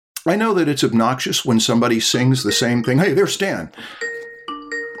I know that it's obnoxious when somebody sings the same thing. Hey, there's Stan.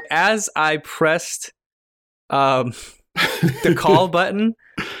 As I pressed the call button,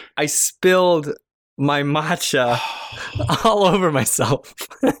 I spilled my matcha all over myself.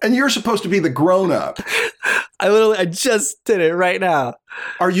 And you're supposed to be the grown-up. I just did it right now.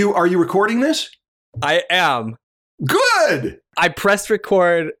 Are you recording this? I am. Good! I pressed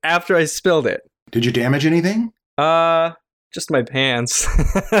record after I spilled it. Did you damage anything? Just my pants.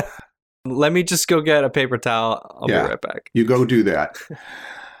 Let me just go get a paper towel. I'll be right back. You go do that.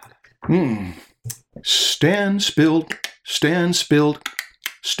 Stan spilled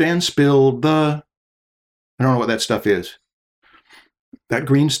the... I don't know what that stuff is. That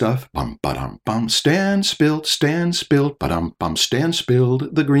green stuff. Bum, ba-dum, bum. Stan spilled, ba-dum, bum. Stan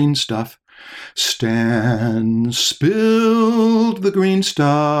spilled the green stuff. Stan spilled the green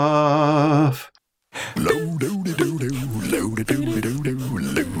stuff. It's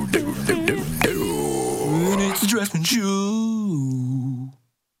the Dressman Show.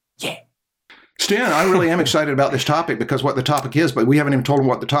 Yeah. Stan, I really am excited about this topic because what the topic is, but we haven't even told them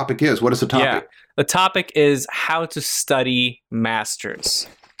what the topic is. What is the topic? Yeah. The topic is how to study masters.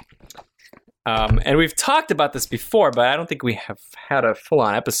 And we've talked about this before, but I don't think we have had a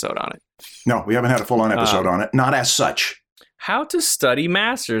full-on episode on it. No, we haven't had a full-on episode on it. Not as such. How to study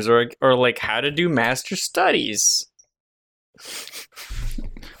masters or like how to do master studies.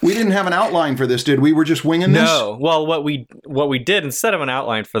 We didn't have an outline for this, did we? We're just winging this? No. Well, what we did instead of an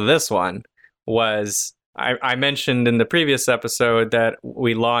outline for this one was I mentioned in the previous episode that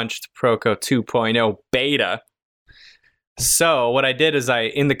we launched Proko 2.0 beta. So what I did is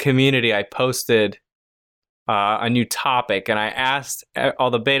in the community, I posted a new topic and I asked all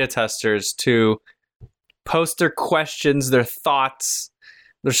the beta testers to post their questions, their thoughts,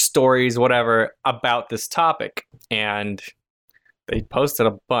 their stories, whatever, about this topic. And they posted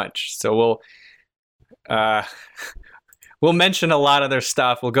a bunch. So we'll mention a lot of their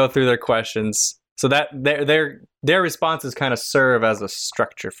stuff. We'll go through their questions. So that their responses kind of serve as a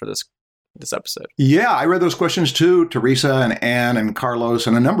structure for this episode. Yeah, I read those questions too. Teresa and Anne and Carlos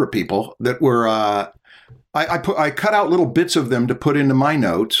and a number of people that were. I cut out little bits of them to put into my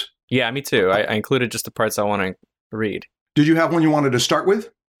notes. Yeah, me too. I included just the parts I want to read. Did you have one you wanted to start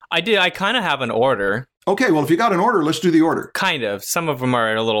with? I did. I kind of have an order. Okay, well, if you got an order, let's do the order. Kind of. Some of them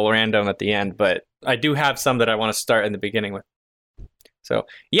are a little random at the end, but I do have some that I want to start in the beginning with. So,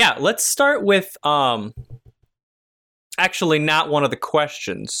 yeah, let's start with actually not one of the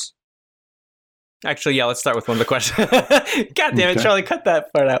questions. Actually, yeah, let's start with one of the questions. God damn it, okay. Charlie, cut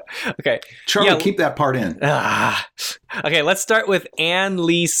that part out. Okay. Charlie, keep that part in. Okay, let's start with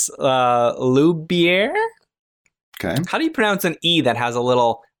Anne-Lise Loubier. Okay. How do you pronounce an E that has a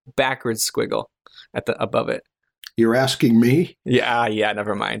little backwards squiggle above it? You're asking me? Yeah,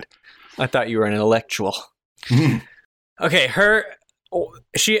 never mind. I thought you were an intellectual. Okay,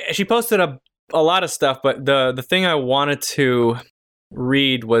 she posted a lot of stuff, but the thing I wanted to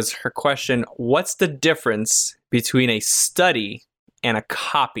read was her question: what's the difference between a study and a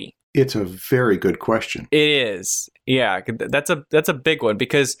copy? It's a very good question. It is. Yeah, that's a big one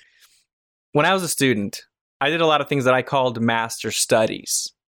because when I was a student, I did a lot of things that I called master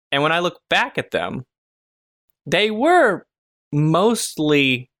studies. And when I look back at them, they were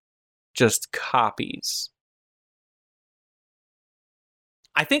mostly just copies.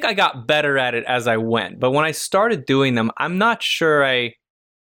 I think I got better at it as I went, but when I started doing them, I'm not sure I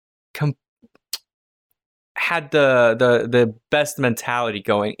had the best mentality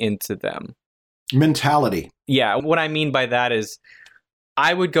going into them. Mentality. Yeah, what I mean by that is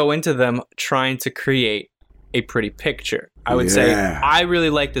I would go into them trying to create a pretty picture. I would say, I really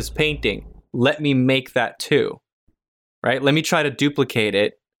like this painting. Let me make that too. Right? Let me try to duplicate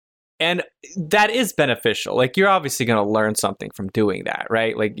it. And that is beneficial. Like, you're obviously going to learn something from doing that,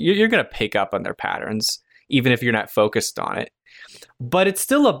 right? Like, you're going to pick up on their patterns, even if you're not focused on it. But it's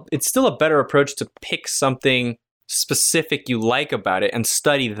still a better approach to pick something specific you like about it and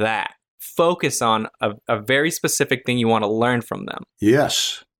study that. Focus on a very specific thing you want to learn from them.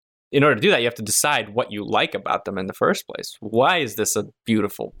 Yes. In order to do that, you have to decide what you like about them in the first place. Why is this a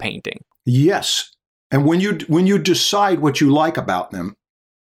beautiful painting? Yes. And when you decide what you like about them,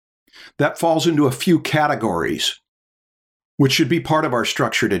 that falls into a few categories, which should be part of our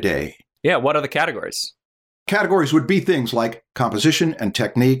structure today. Yeah, what are the categories? Categories would be things like composition and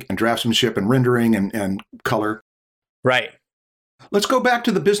technique and draftsmanship and rendering and color. Right. Let's go back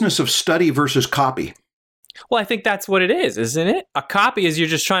to the business of study versus copy. Well, I think that's what it is, isn't it? A copy is you're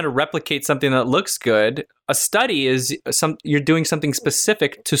just trying to replicate something that looks good. A study is you're doing something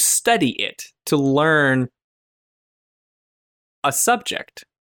specific to study it, to learn a subject.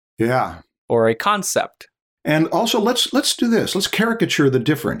 Yeah. or a concept. And also, let's do this. Let's caricature the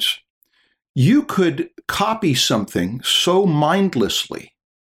difference. You could copy something so mindlessly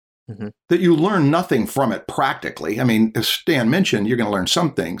that you learn nothing from it practically. I mean, as Stan mentioned, you're going to learn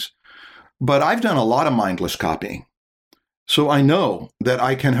some things. But I've done a lot of mindless copying. So I know that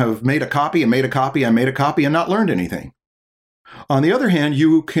I can have made a copy and made a copy and made a copy and not learned anything. On the other hand,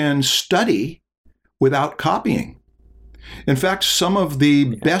 you can study without copying. In fact, some of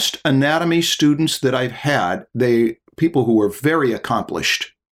the best anatomy students that I've had, people who were very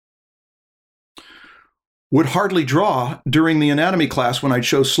accomplished, would hardly draw during the anatomy class when I'd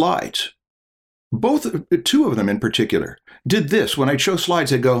show slides. Two of them in particular, did this. When I'd show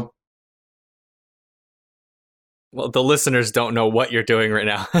slides, they'd go, well, the listeners don't know what you're doing right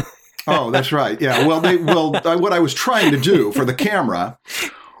now. Oh, that's right. Yeah. Well, what I was trying to do for the camera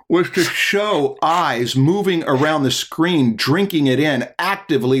was to show eyes moving around the screen, drinking it in,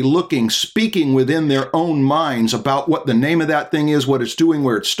 actively looking, speaking within their own minds about what the name of that thing is, what it's doing,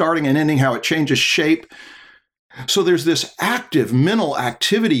 where it's starting and ending, how it changes shape. So there's this active mental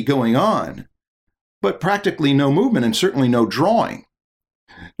activity going on, but practically no movement and certainly no drawing.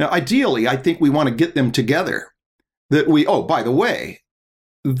 Now, ideally, I think we want to get them together. By the way,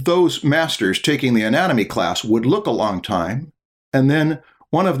 those masters taking the anatomy class would look a long time, and then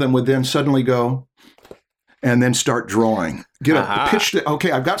one of them would then suddenly go and then start drawing. Get a pitch.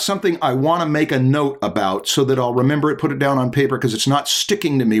 Okay, I've got something I want to make a note about so that I'll remember it, put it down on paper because it's not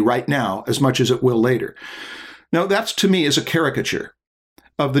sticking to me right now as much as it will later. Now, that's to me is a caricature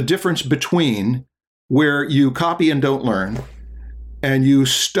of the difference between where you copy and don't learn and you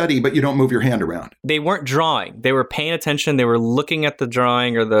study, but you don't move your hand around. They weren't drawing. They were paying attention. They were looking at the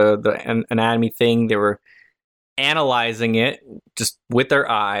drawing or the anatomy thing. They were analyzing it just with their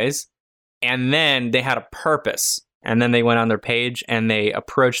eyes. And then they had a purpose. And then they went on their page and they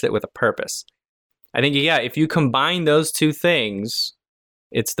approached it with a purpose. I think, yeah, if you combine those two things,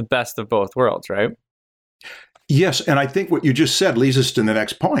 it's the best of both worlds, right? Yes, and I think what you just said leads us to the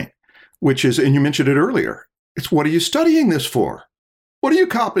next point, which is, and you mentioned it earlier, it's what are you studying this for? What are you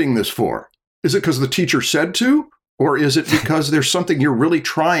copying this for? Is it because the teacher said to? Or is it because there's something you're really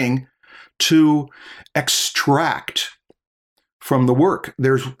trying to extract from the work?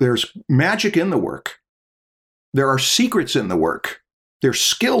 There's magic in the work. There are secrets in the work. There's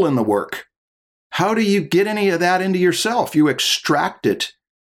skill in the work. How do you get any of that into yourself? You extract it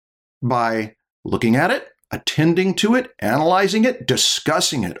by looking at it, attending to it, analyzing it,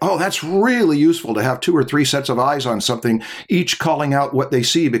 discussing it. Oh, that's really useful to have 2 or 3 sets of eyes on something, each calling out what they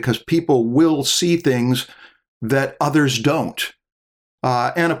see, because people will see things that others don't.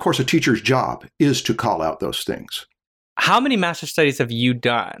 And of course, a teacher's job is to call out those things. How many master studies have you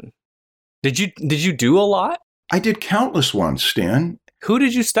done? Did you do a lot? I did countless ones, Stan. Who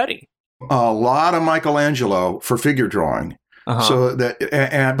did you study? A lot of Michelangelo for figure drawing. So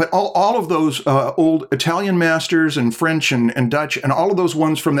that, but all of those old Italian masters and French and Dutch and all of those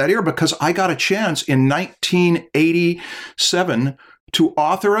ones from that era, because I got a chance in 1987 to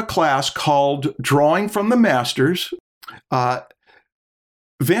author a class called Drawing from the Masters. Vance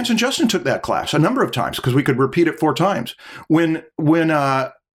and Justin took that class a number of times because we could repeat it 4 times. When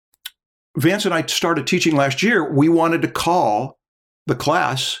Vance and I started teaching last year, we wanted to call the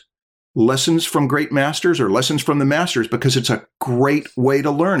class Lessons from Great Masters or Lessons from the Masters because it's a great way to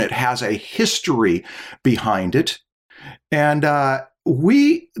learn. It has a history behind it. And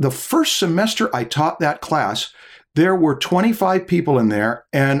the first semester I taught that class, there were 25 people in there,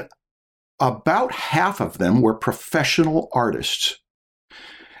 and about half of them were professional artists.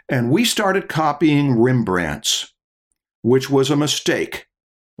 And we started copying Rembrandts, which was a mistake.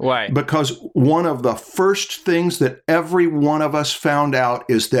 Why? Because one of the first things that every one of us found out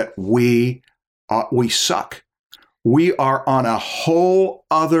is that we suck. We are on a whole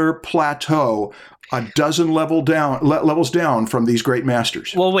other plateau, a dozen levels down from these great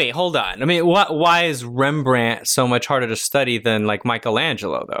masters. Well, wait, hold on. I mean, why is Rembrandt so much harder to study than like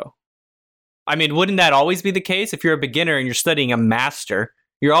Michelangelo, though? I mean, wouldn't that always be the case? If you're a beginner and you're studying a master,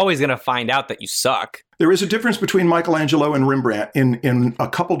 you're always going to find out that you suck. There is a difference between Michelangelo and Rembrandt in a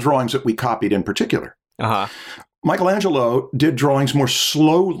couple drawings that we copied in particular. Michelangelo did drawings more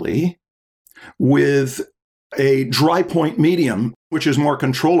slowly with a dry point medium, which is more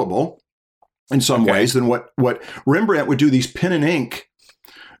controllable in some ways than what Rembrandt would do, these pen and ink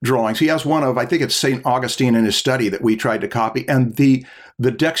drawings. He has one of, I think it's St. Augustine in his study that we tried to copy. And the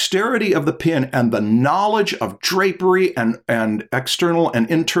dexterity of the pen and the knowledge of drapery and external and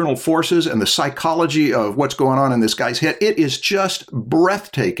internal forces and the psychology of what's going on in this guy's head, it is just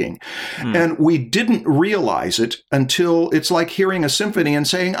breathtaking. And we didn't realize it until it's like hearing a symphony and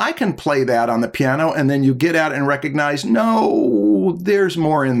saying, I can play that on the piano. And then you get out and recognize, no, there's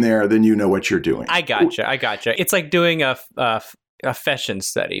more in there than you know what you're doing. I gotcha. It's like doing a fashion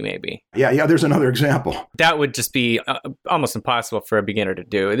study, maybe. Yeah, there's another example. That would just be almost impossible for a beginner to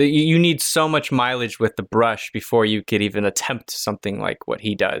do. You need so much mileage with the brush before you could even attempt something like what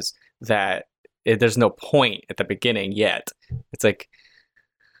he does, that there's no point at the beginning yet. It's like,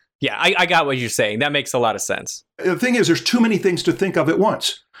 yeah, I got what you're saying. That makes a lot of sense. The thing is, there's too many things to think of at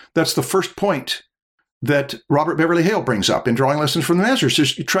once. That's the first point that Robert Beverly Hale brings up in Drawing Lessons from the Masters.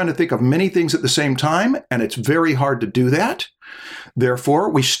 Just you're trying to think of many things at the same time, and it's very hard to do that. Therefore,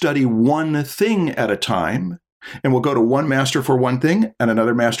 we study one thing at a time, and we'll go to one master for one thing and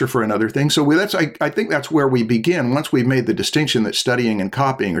another master for another thing. So I think that's where we begin once we've made the distinction that studying and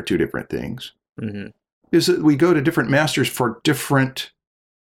copying are two different things. Mm-hmm. Is that we go to different masters for different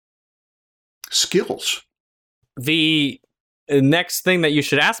skills. The next thing that you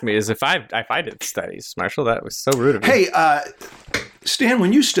should ask me is if I did studies, Marshall. That was so rude of me. Hey, Stan,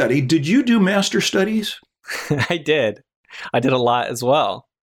 when you studied, did you do master studies? I did a lot as well.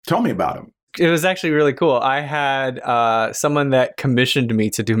 Tell me about them. It was actually really cool. I had someone that commissioned me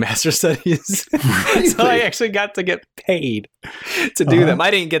to do master studies. Really? So I actually got to get paid to do them. I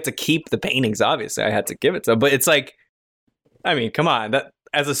didn't get to keep the paintings, obviously. I had to give it to them. But it's like, I mean, come on. That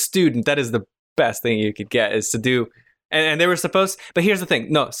as a student, that is the best thing you could get, is to do. And they were supposed, but here's the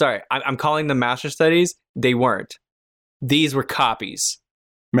thing. No, sorry. I'm calling them master studies. They weren't. These were copies.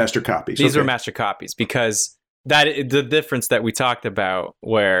 Master copies. These were master copies, because the difference that we talked about,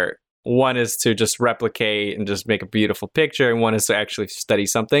 where one is to just replicate and just make a beautiful picture, and one is to actually study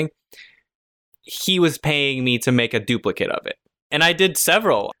something. He was paying me to make a duplicate of it. And I did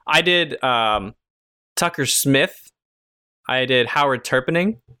several. I did Tucker Smith. I did Howard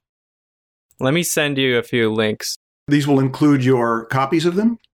Turpening. Let me send you a few links. These will include your copies of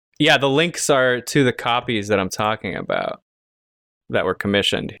them? Yeah, the links are to the copies that I'm talking about that were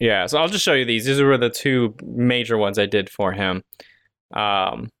commissioned. Yeah, so I'll just show you these. These were the two major ones I did for him.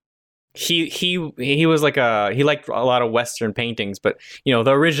 He was like he liked a lot of Western paintings, but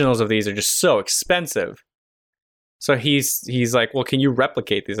the originals of these are just so expensive. So he's like, well, can you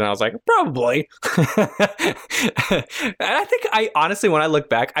replicate these? And I was like, probably. And I think honestly, when I look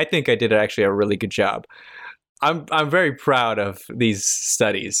back, I think I did actually a really good job. I'm very proud of these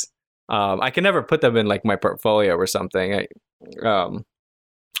studies. I can never put them in like my portfolio or something. I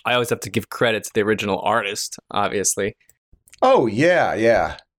always have to give credit to the original artist, obviously. Oh,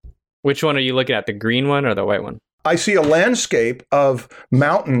 yeah. Which one are you looking at, the green one or the white one? I see a landscape of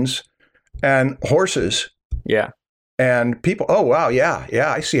mountains and horses. Yeah. And people, oh, wow, yeah,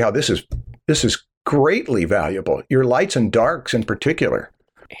 I see how this is greatly valuable. Your lights and darks in particular.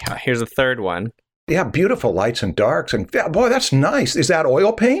 Yeah, here's a third one. Yeah, beautiful lights and darks. And yeah, boy, that's nice. Is that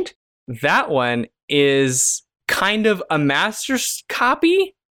oil paint? That one is kind of a master's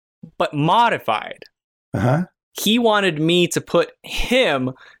copy, but modified. Uh-huh. He wanted me to put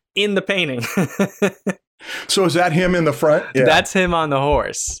him in the painting. So is that him in the front? Yeah. That's him on the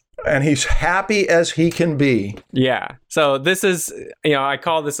horse. And he's happy as he can be. Yeah. So this is, I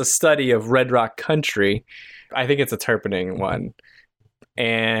call this a study of Red Rock country. I think it's a Turpening one.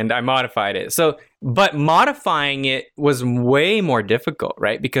 And I modified it. So, but modifying it was way more difficult,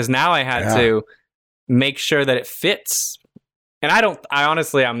 right? Because now I had to make sure that it fits. And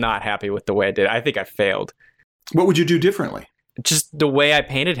I'm not happy with the way I did it. I think I failed. What would you do differently? Just the way I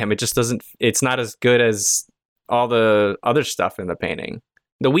painted him. It's not as good as all the other stuff in the painting.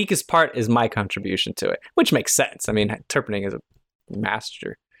 The weakest part is my contribution to it, which makes sense. I mean, Turpening is a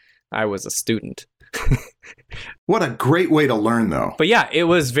master. I was a student. What a great way to learn, though. But yeah, it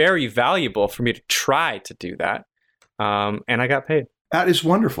was very valuable for me to try to do that. And I got paid. That is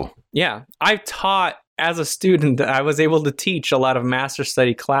wonderful. Yeah. I taught, as a student, I was able to teach a lot of master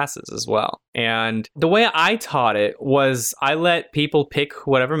study classes as well. And the way I taught it was I let people pick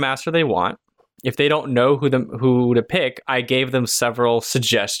whatever master they want. If they don't know who to pick, I gave them several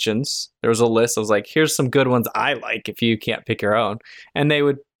suggestions. There was a list. I was like, here's some good ones I like if you can't pick your own. And they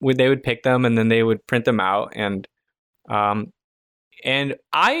would pick them, and then they would print them out. And I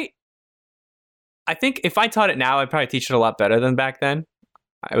think if I taught it now, I'd probably teach it a lot better than back then.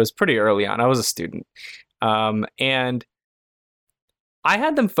 I was pretty early on. I was a student. And I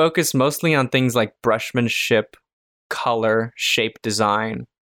had them focus mostly on things like brushmanship, color, shape design.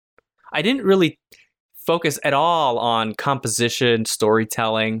 I didn't really focus at all on composition,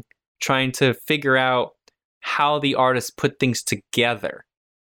 storytelling, trying to figure out how the artist put things together.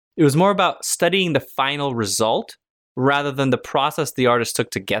 It was more about studying the final result rather than the process the artist took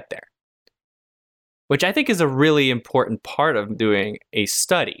to get there, which I think is a really important part of doing a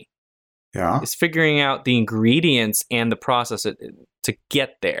study. Yeah. Is figuring out the ingredients and the process to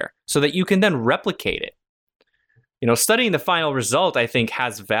get there so that you can then replicate it. Studying the final result, I think,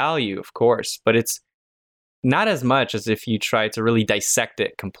 has value, of course, but it's not as much as if you try to really dissect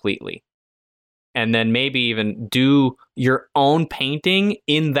it completely. And then maybe even do your own painting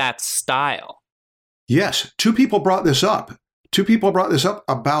in that style. Yes. Two people brought this up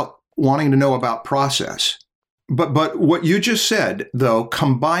about wanting to know about process. But what you just said, though,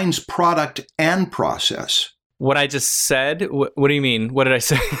 combines product and process. What I just said? What do you mean? What did I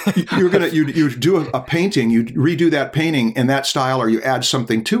say? you do a painting, you redo that painting in that style, or you add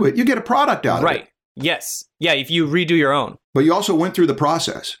something to it, you get a product out of it. Right. Yes. Yeah, if you redo your own. But you also went through the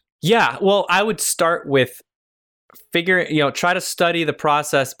process. Yeah. Well, I would start with try to study the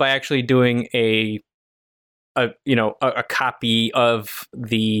process by actually doing a copy of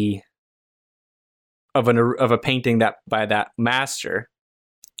a painting that by that master.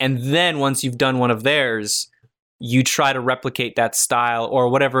 And then once you've done one of theirs, you try to replicate that style or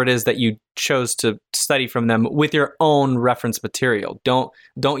whatever it is that you chose to study from them with your own reference material. Don't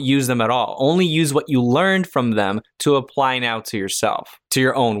use them at all. Only use what you learned from them to apply now to yourself, to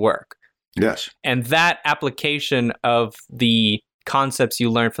your own work. Yes. And that application of the concepts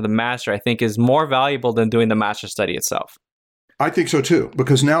you learned from the master, I think, is more valuable than doing the master study itself. I think so too,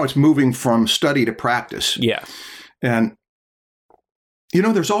 because now it's moving from study to practice. Yeah. And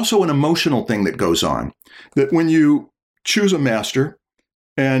there's also an emotional thing that goes on, that when you choose a master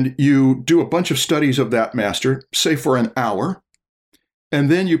and you do a bunch of studies of that master, say for an hour, and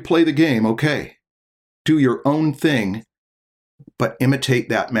then you play the game, okay, do your own thing, but imitate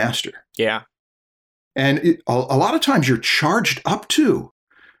that master. Yeah. And a lot of times you're charged up to,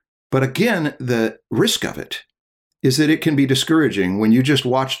 but again, the risk of it is that it can be discouraging when you just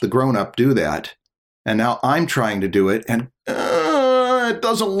watch the grown-up do that, and now I'm trying to do it, and it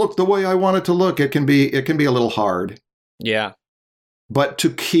doesn't look the way I want it to look. It can be a little hard. Yeah. But to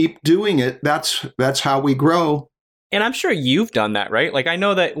keep doing it, that's how we grow. And I'm sure you've done that, right? Like I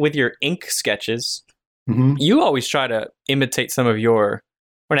know that with your ink sketches, mm-hmm. you always try to imitate some of or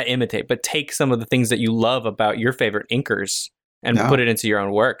not imitate, but take some of the things that you love about your favorite inkers and put it into your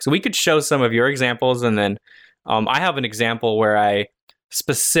own work. So we could show some of your examples, and then I have an example where I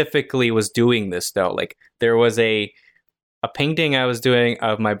specifically was doing this though. Like there was a painting I was doing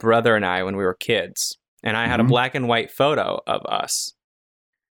of my brother and I when we were kids, and I had a black and white photo of us,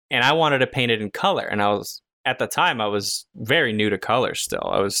 and I wanted to paint it in color. And at the time I was very new to color still.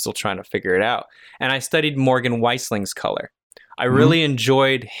 I was still trying to figure it out. And I studied Morgan Weisling's color. I really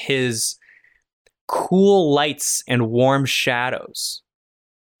enjoyed his cool lights and warm shadows.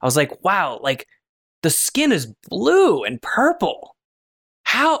 I was like, wow, like the skin is blue and purple.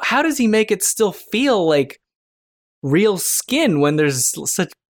 How does he make it still feel like real skin when there's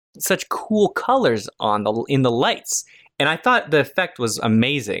such cool colors in the lights? And I thought the effect was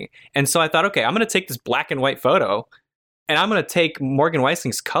amazing. And so I thought, okay, I'm going to take this black and white photo, and I'm going to take Morgan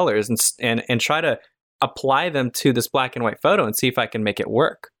Weisling's colors and try to apply them to this black and white photo and see if I can make it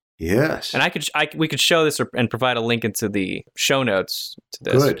work. Yes. And we could show this and provide a link into the show notes to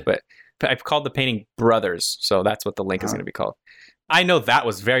this. Good. But I've called the painting Brothers, so that's what the link is going to be called. I know that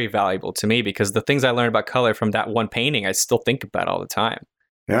was very valuable to me because the things I learned about color from that one painting, I still think about all the time.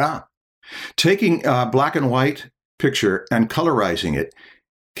 Yeah. Taking a black and white picture and colorizing it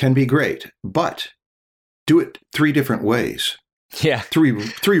can be great, but do it 3 different ways. Yeah. Three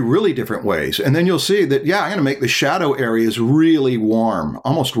really different ways. And then you'll see that, I'm going to make the shadow areas really warm,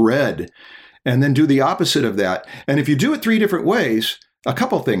 almost red, and then do the opposite of that. And if you do it 3 different ways, a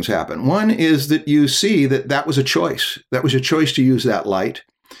couple things happen. One is that you see that was a choice. That was a choice to use that light.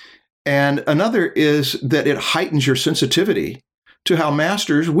 And another is that it heightens your sensitivity to how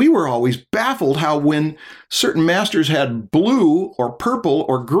masters, we were always baffled how when certain masters had blue or purple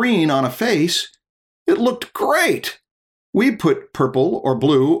or green on a face, it looked great. We put purple or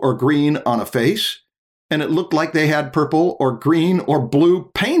blue or green on a face, and it looked like they had purple or green or blue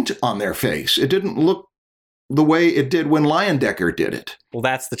paint on their face. It didn't look the way it did when Leyendecker did it. Well,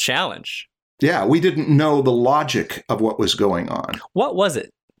 that's the challenge. Yeah, we didn't know the logic of what was going on. What was it?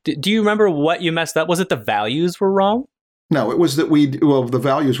 Do you remember what you messed up? Was it the values were wrong? No, it was that the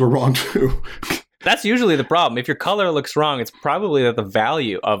values were wrong too. That's usually the problem. If your color looks wrong, it's probably that the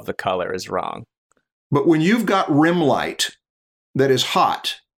value of the color is wrong. But when you've got rim light that is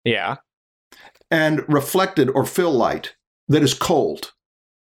hot Yeah. and reflected or fill light that is cold.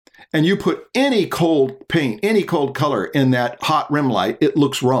 And you put any cold paint, any cold color in that hot rim light, it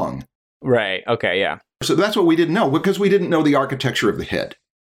looks wrong. Right. Okay. Yeah. So that's what we didn't know, because we didn't know the architecture of the head.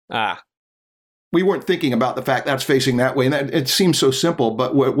 Ah. We weren't thinking about the fact that's facing that way. And it seems so simple,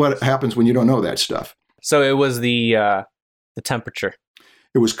 but what happens when you don't know that stuff? So it was the temperature.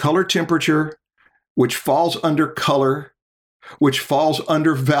 It was color temperature, which falls under color, which falls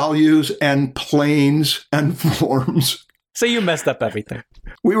under values and planes and forms. So you messed up everything.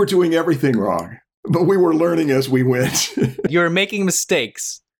 We were doing everything wrong, but we were learning as we went. You were making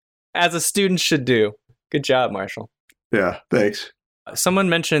mistakes, as a student should do. Good job, Marshall. Yeah, thanks. Someone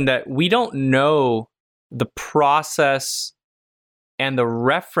mentioned that we don't know the process and the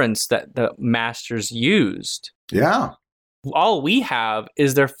reference that the masters used. Yeah. All we have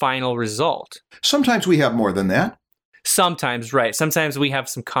is their final result. Sometimes we have more than that. Sometimes, right. Sometimes we have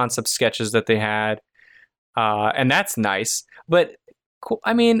some concept sketches that they had, and that's nice. But,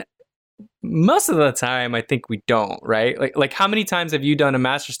 I mean, most of the time, I think we don't, right? Like how many times have you done a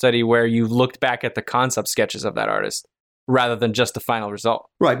master study where you've looked back at the concept sketches of that artist rather than just the final result?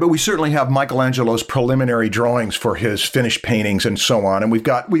 Right, but we certainly have Michelangelo's preliminary drawings for his finished paintings and so on. And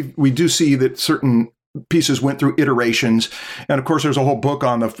we do see that certain pieces went through iterations. And of course, there's a whole book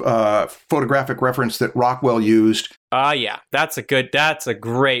on the photographic reference that Rockwell used. Yeah, that's a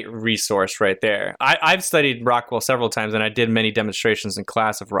great resource right there. I've studied Rockwell several times, and I did many demonstrations in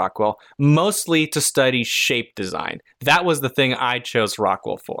class of Rockwell, mostly to study shape design. That was the thing I chose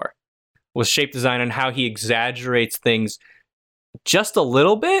Rockwell for, was shape design and how he exaggerates things just a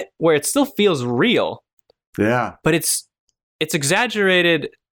little bit where it still feels real. Yeah. But it's exaggerated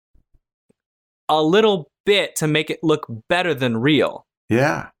a little bit to make it look better than real.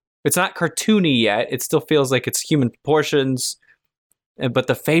 Yeah. It's not cartoony yet. It still feels like it's human proportions, but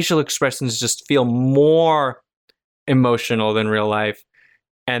the facial expressions just feel more emotional than real life.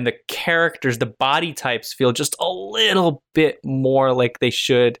 And the characters, the body types feel just a little bit more like they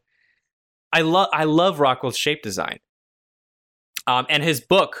should. I love Rockwell's shape design. And his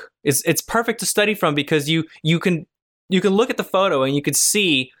book it's perfect to study from, because you can look at the photo and you can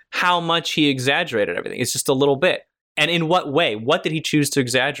see how much he exaggerated everything. It's just a little bit. And in what way? What did he choose to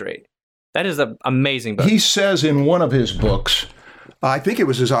exaggerate? That is an amazing book. He says in one of his books, I think it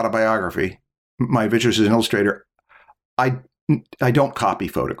was his autobiography, My Adventures as an Illustrator, I don't copy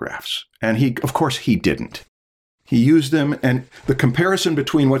photographs. And of course he didn't. He used them, and the comparison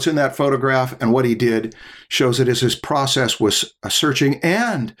between what's in that photograph and what he did shows that as his process was searching.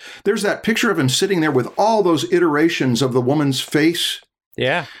 And there's that picture of him sitting there with all those iterations of the woman's face.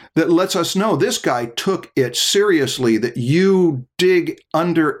 Yeah. That lets us know this guy took it seriously, that you dig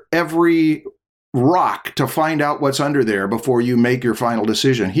under every rock to find out what's under there before you make your final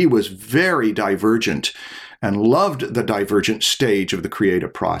decision. He was very divergent and loved the divergent stage of the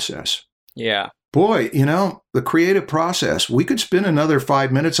creative process. Yeah. Boy, the creative process, we could spend another 5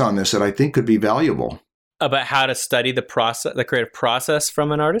 minutes on this that I think could be valuable. About how to study the creative process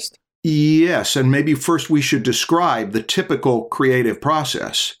from an artist? Yes, and maybe first we should describe the typical creative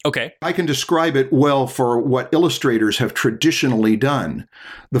process. Okay. I can describe it well for what illustrators have traditionally done.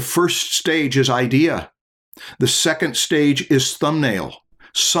 The first stage is idea. The second stage is thumbnail.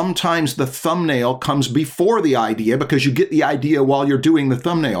 Sometimes the thumbnail comes before the idea because you get the idea while you're doing the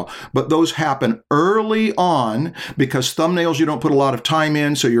thumbnail. But those happen early on because thumbnails you don't put a lot of time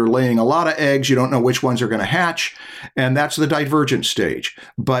in, so you're laying a lot of eggs. You don't know which ones are going to hatch, and that's the divergent stage.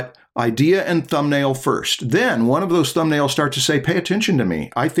 But idea and thumbnail first. Then one of those thumbnails start to say, pay attention to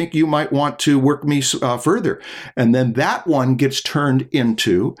me. I think you might want to work me further. And then that one gets turned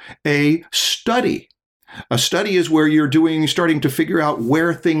into a study. A study is where you're starting to figure out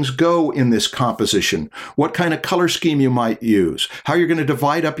where things go in this composition, what kind of color scheme you might use, how you're going to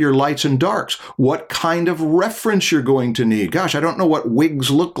divide up your lights and darks, what kind of reference you're going to need. Gosh, I don't know what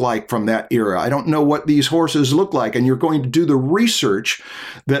wigs look like from that era. I don't know what these horses look like. And you're going to do the research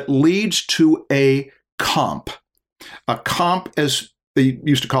that leads to a comp. A comp, as they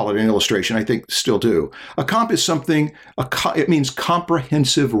used to call it in illustration, I think still do. A comp is something, it means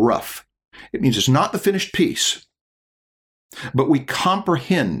comprehensive rough. It means it's not the finished piece, but we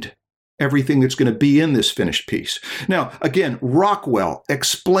comprehend everything that's going to be in this finished piece. Now, again, Rockwell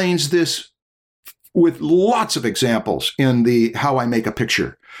explains this with lots of examples in the How I Make a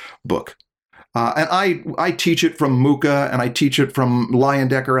Picture book. And I teach it from Mucha, and I teach it from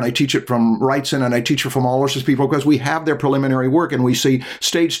Leyendecker, and I teach it from Wrightson, and I teach it from all sorts of people because we have their preliminary work, and we see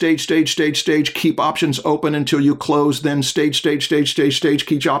stage, keep options open until you close, then stage,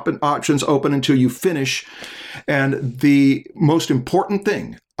 keep options open until you finish. And the most important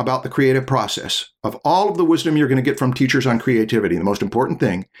thing about the creative process. Of all of the wisdom you're going to get from teachers on creativity, the most important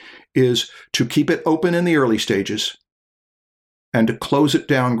thing is to keep it open in the early stages and to close it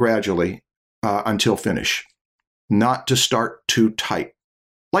down gradually until finish. Not to start too tight,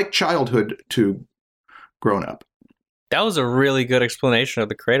 like childhood to grown up. That was a really good explanation of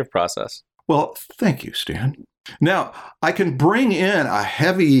the creative process. Well, thank you, Stan. Now, I can bring in a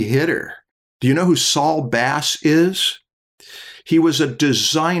heavy hitter. Do you know who Saul Bass is? He was a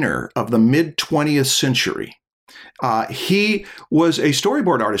designer of the mid-20th century. He was a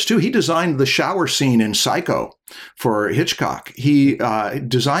storyboard artist, too. He designed the shower scene in Psycho for Hitchcock. He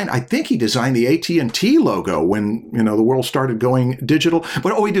designed the AT&T logo when, the world started going digital.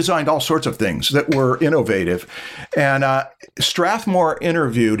 But, he designed all sorts of things that were innovative. And Strathmore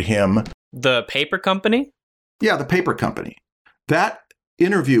interviewed him. The paper company? Yeah, the paper company. That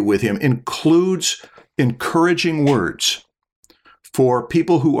interview with him includes encouraging words for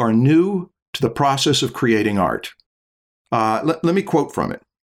people who are new to the process of creating art. Let me quote from it.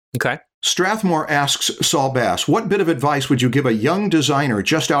 Okay. Strathmore asks Saul Bass, what bit of advice would you give a young designer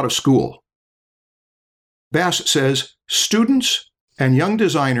just out of school? Bass says, students and young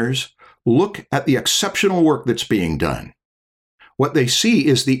designers look at the exceptional work that's being done. What they see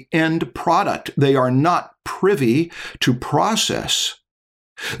is the end product. They are not privy to process.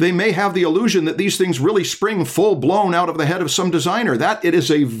 They may have the illusion that these things really spring full-blown out of the head of some designer. That it is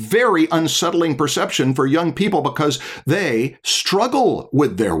a very unsettling perception for young people because they struggle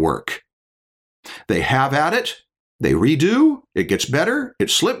with their work. They have at it, they redo, it gets better, it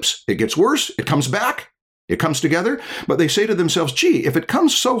slips, it gets worse, it comes back, it comes together. But they say to themselves, gee, if it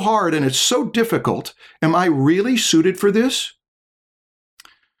comes so hard and it's so difficult, am I really suited for this?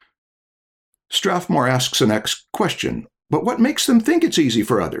 Strathmore asks the next question. But what makes them think it's easy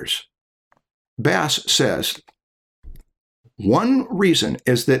for others? Bass says, one reason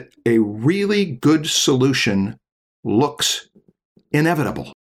is that a really good solution looks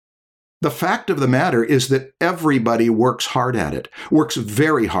inevitable. The fact of the matter is that everybody works hard at it, works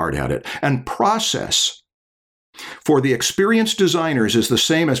very hard at it, and process for the experienced designers is the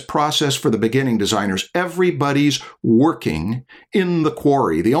same as process for the beginning designers. Everybody's working in the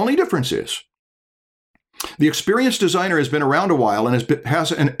quarry. The only difference is the experienced designer has been around a while and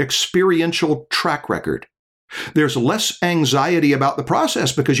has an experiential track record. There's less anxiety about the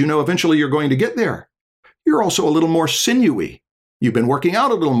process because you know eventually you're going to get there. You're also a little more sinewy. You've been working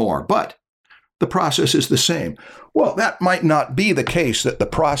out a little more, but the process is the same. Well, that might not be the case that the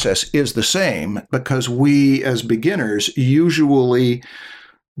process is the same because we as beginners usually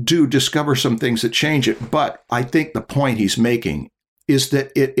do discover some things that change it. But I think the point he's making is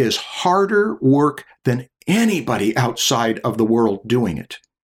that it is harder work than anybody outside of the world doing it.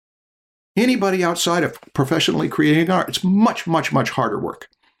 Anybody outside of professionally creating art, it's much, much, much harder work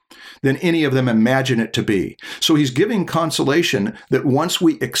than any of them imagine it to be. So he's giving consolation that once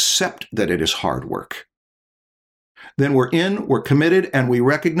we accept that it is hard work, then we're committed, and we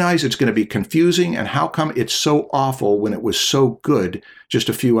recognize it's going to be confusing, and how come it's so awful when it was so good just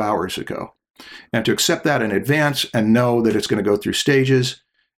a few hours ago? And to accept that in advance and know that it's going to go through stages.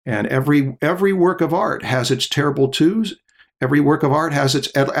 And every work of art has its terrible twos. Every work of art has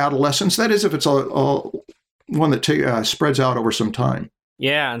its adolescence. That is, if it's one that spreads out over some time.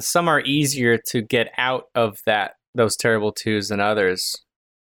 Yeah, and some are easier to get out of those terrible twos than others.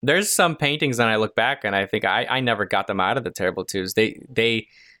 There's some paintings that I look back and I think I never got them out of the terrible twos. They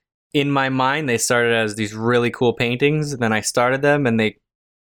in my mind, they started as these really cool paintings, and then I started them and they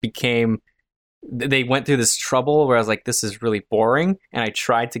went through this trouble where I was like, this is really boring. And I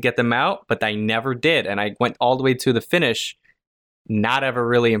tried to get them out, but I never did. And I went all the way to the finish, not ever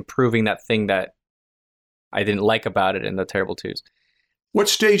really improving that thing that I didn't like about it in the terrible twos. What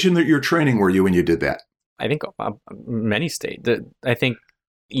stage in your training were you when you did that? I think many stages. I think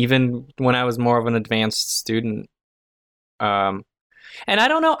even when I was more of an advanced student. And I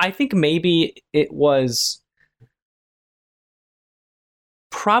don't know, I think maybe it was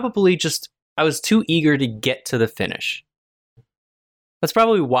probably just I was too eager to get to the finish. That's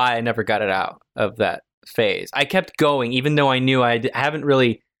probably why I never got it out of that phase. I kept going, even though I knew I haven't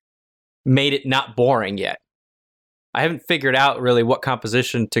really made it not boring yet. I haven't figured out really what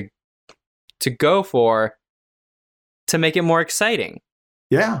composition to go for to make it more exciting.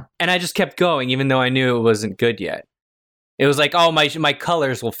 Yeah. And I just kept going, even though I knew it wasn't good yet. It was like, oh, my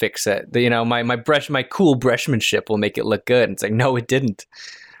colors will fix it. My cool brushmanship will make it look good. And it's like, no, it didn't.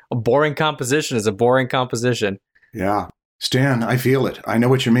 A boring composition is a boring composition. Yeah. Stan, I feel it. I know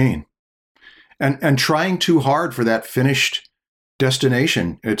what you mean. And trying too hard for that finished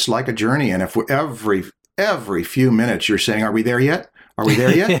destination, it's like a journey. And if every few minutes you're saying, are we there yet? Are we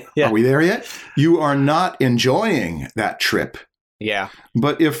there yet? Yeah. Are we there yet? You are not enjoying that trip. Yeah.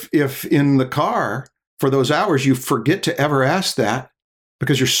 But if in the car for those hours you forget to ever ask that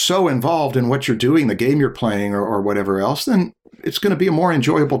because you're so involved in what you're doing, the game you're playing or whatever else, then it's going to be a more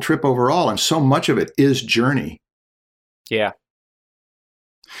enjoyable trip overall. And so much of it is journey. Yeah.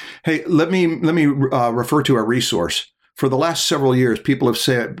 Hey, let me refer to a resource. For the last several years, people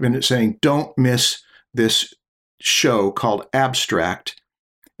have been saying, don't miss this show called Abstract.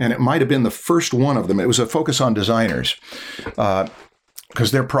 And it might have been the first one of them. It was a focus on designers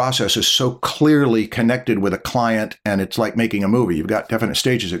because their process is so clearly connected with a client, and it's like making a movie. You've got definite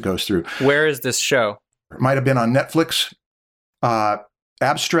stages it goes through. Where is this show? It might have been on Netflix.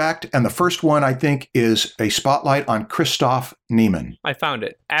 Abstract, and the first one, I think, is a spotlight on Christoph Niemann. I found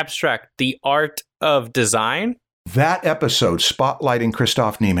it. Abstract, the art of design. That episode, spotlighting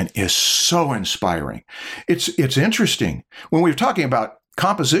Christoph Niemann, is so inspiring. It's interesting. When we were talking about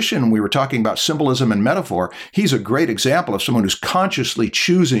composition, we were talking about symbolism and metaphor. He's a great example of someone who's consciously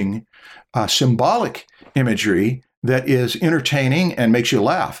choosing symbolic imagery that is entertaining and makes you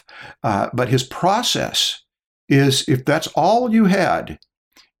laugh. But his process is, if that's all you had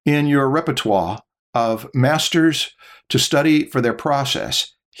in your repertoire of masters to study for their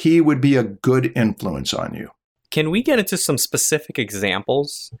process, he would be a good influence on you. Can we get into some specific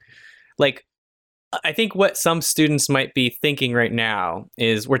examples? Like, I think what some students might be thinking right now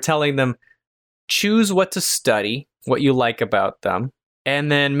is we're telling them, choose what to study, what you like about them, and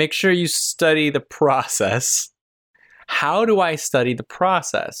then make sure you study the process. How do I study the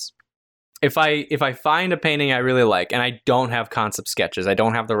process? If I find a painting I really like and I don't have concept sketches, I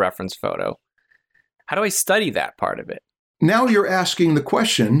don't have the reference photo, how do I study that part of it? Now you're asking the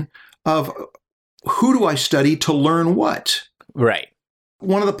question of, who do I study to learn what? Right.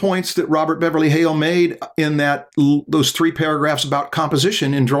 One of the points that Robert Beverly Hale made in those 3 paragraphs about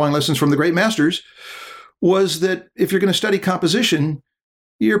composition in Drawing Lessons from the Great Masters was that if you're going to study composition,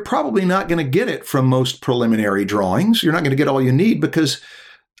 you're probably not going to get it from most preliminary drawings. You're not going to get all you need because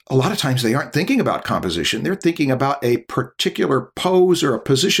a lot of times they aren't thinking about composition. They're thinking about a particular pose or a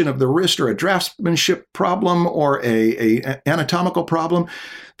position of the wrist or a draftsmanship problem or a anatomical problem.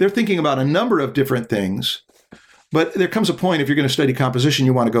 They're thinking about a number of different things. But there comes a point, if you're going to study composition,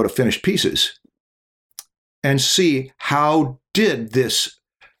 you want to go to finished pieces and see how did this,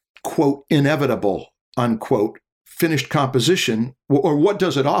 quote, inevitable, unquote, finished composition, or what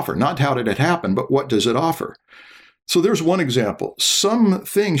does it offer? Not how did it happen, but what does it offer? So there's one example. Some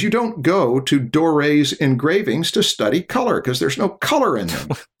things, you don't go to Doré's engravings to study color because there's no color in them.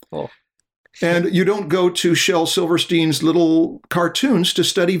 Oh. And you don't go to Shel Silverstein's little cartoons to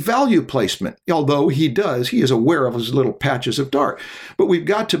study value placement, although he does. He is aware of his little patches of dark. But we've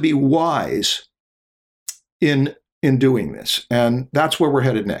got to be wise in doing this. And that's where we're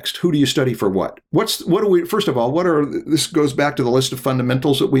headed next. Who do you study for what? First of all, this goes back to the list of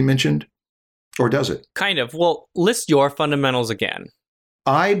fundamentals that we mentioned? Or does it? Kind of. Well, list your fundamentals again.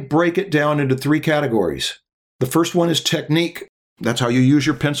 I break it down into 3 categories. The first one is technique. That's how you use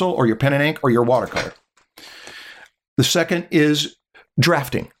your pencil or your pen and ink or your watercolor. The second is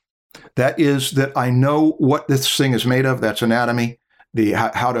drafting. That is that I know what this thing is made of. That's anatomy.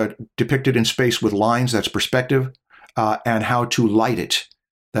 How to depict it in space with lines. That's perspective. And how to light it.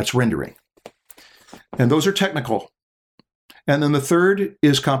 That's rendering. And those are technical. And then the third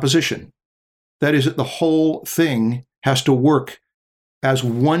is composition. That is that the whole thing has to work as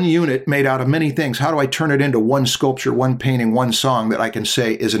one unit made out of many things. How do I turn it into one sculpture, one painting, one song that I can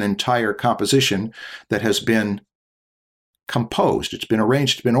say is an entire composition that has been composed, it's been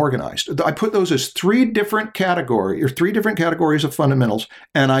arranged, it's been organized? I put those as 3 different categories of fundamentals,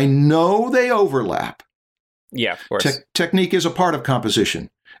 and I know they overlap. Yeah, of course. Technique is a part of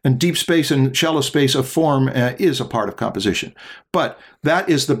composition. And deep space and shallow space of form is a part of composition. But that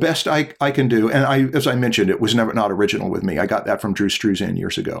is the best I can do. And as I mentioned, it was not original with me. I got that from Drew Struzan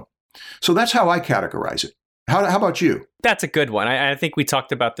years ago. So that's how I categorize it. How about you? That's a good one. I think we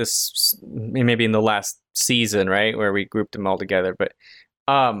talked about this maybe in the last season, right, where we grouped them all together. But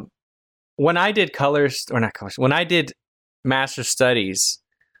when I did when I did master studies,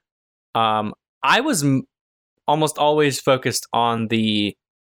 I was almost always focused on the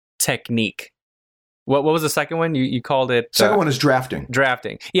technique. What was the second one? You called it? Second one is drafting.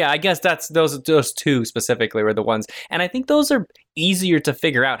 Drafting. Yeah, I guess that's those 2 specifically were the ones. And I think those are easier to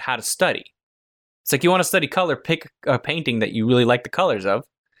figure out how to study. It's like you want to study color, pick a painting that you really like the colors of.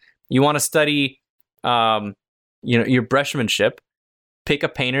 You want to study your brushmanship, pick a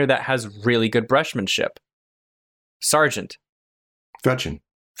painter that has really good brushmanship. Sargent. Fetching.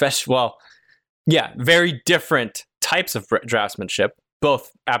 Well, yeah, very different types of draftsmanship.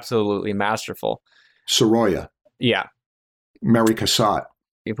 Both absolutely masterful. Sorolla. Yeah. Mary Cassatt.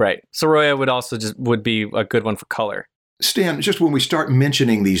 Right. Sorolla would be a good one for color. Stan, just when we start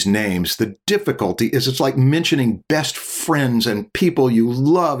mentioning these names, the difficulty is it's like mentioning best friends and people you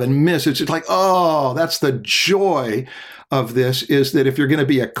love and miss. It's like, oh, that's the joy of this, is that if you're going to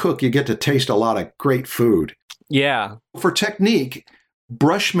be a cook, you get to taste a lot of great food. Yeah. For technique,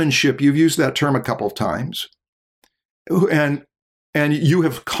 brushmanship, you've used that term a couple of times. And you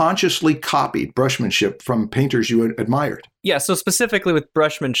have consciously copied brushmanship from painters you admired. Yeah, so specifically with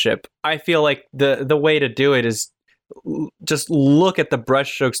brushmanship, I feel like the way to do it is just look at the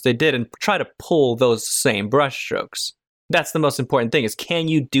brush strokes they did and try to pull those same brush strokes. That's the most important thing, is can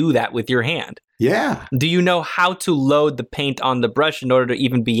you do that with your hand? Yeah. Do you know how to load the paint on the brush in order to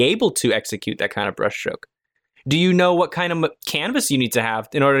even be able to execute that kind of brush stroke? Do you know what kind of canvas you need to have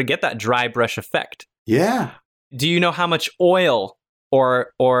in order to get that dry brush effect? Yeah. Do you know how much oil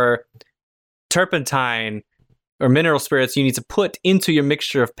or turpentine or mineral spirits you need to put into your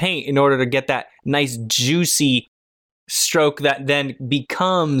mixture of paint in order to get that nice juicy stroke that then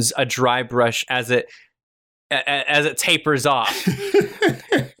becomes a dry brush as it tapers off?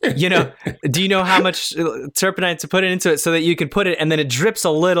 You know, do you know how much turpentine to put into it so that you can put it and then it drips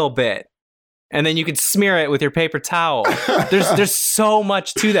a little bit and then you can smear it with your paper towel? There's so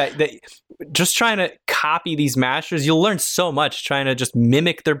much to that just trying to copy these masters, you'll learn so much trying to just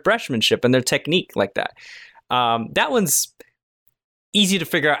mimic their brushmanship and their technique like that. That one's easy to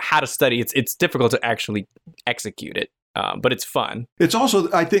figure out how to study. It's difficult to actually execute it, but it's fun. It's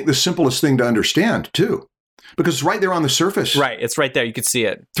also, I think, the simplest thing to understand, too, because it's right there on the surface. Right. It's right there. You can see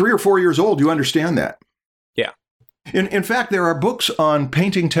it. 3 or 4 years old, you understand that. Yeah. In fact, there are books on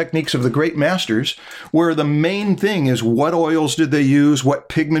painting techniques of the great masters where the main thing is what oils did they use, what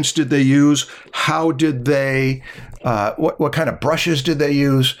pigments did they use, how did they, what kind of brushes did they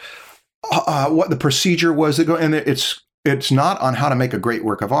use, what the procedure was. And it's not on how to make a great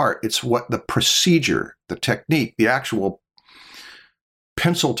work of art. It's what the procedure, the technique, the actual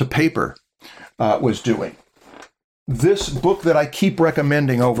pencil to paper was doing. This book that I keep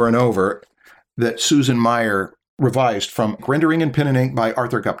recommending over and over, that Susan Meyer revised from Rendering in Pen and Ink by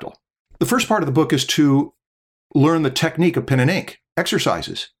Arthur Guptill. The first part of the book is to learn the technique of pen and ink,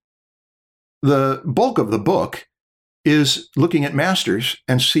 exercises. The bulk of the book is looking at masters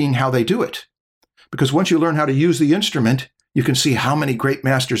and seeing how they do it. Because once you learn how to use the instrument, you can see how many great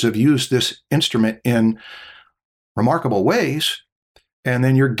masters have used this instrument in remarkable ways, and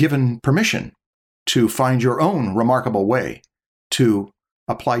then you're given permission to find your own remarkable way to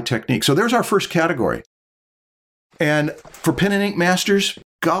apply technique. So there's our first category. And for pen and ink masters,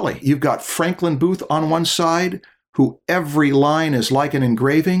 golly, you've got Franklin Booth on one side, who every line is like an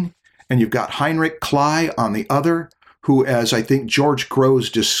engraving, and you've got Heinrich Kley on the other, who, as I think George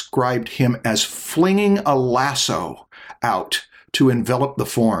Grosz described him, as flinging a lasso out to envelop the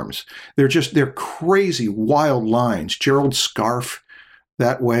forms. They're crazy, wild lines. Gerald Scarfe,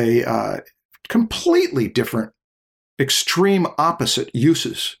 that way, completely different, extreme opposite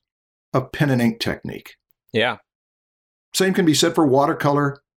uses of pen and ink technique. Yeah. Same can be said for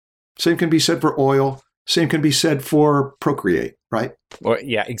watercolor. Same can be said for oil. Same can be said for Procreate, right?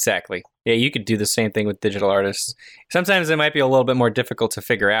 Yeah, exactly. Yeah, you could do the same thing with digital artists. Sometimes it might be a little bit more difficult to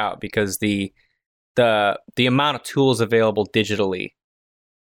figure out because the amount of tools available digitally,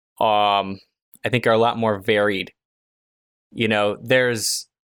 I think, are a lot more varied. You know, there's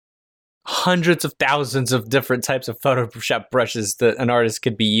hundreds of thousands of different types of Photoshop brushes that an artist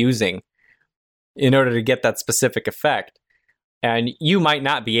could be using in order to get that specific effect. And you might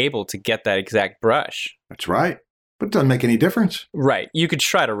not be able to get that exact brush. That's right. But it doesn't make any difference. Right. You could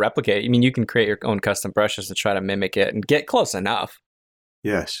try to replicate. I mean, you can create your own custom brushes to try to mimic it and get close enough.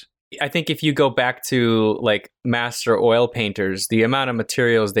 Yes. I think if you go back to like master oil painters, the amount of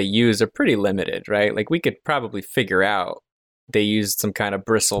materials they use are pretty limited, right? Like we could probably figure out they used some kind of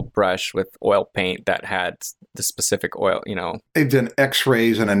bristle brush with oil paint that had the specific oil, you know. They've done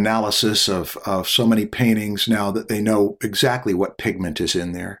x-rays and analysis of so many paintings now that they know exactly what pigment is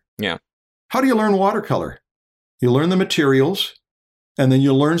in there. Yeah. How do you learn watercolor? You learn the materials, and then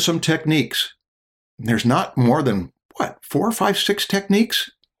you learn some techniques. There's not more than, 4, 5, 6 techniques?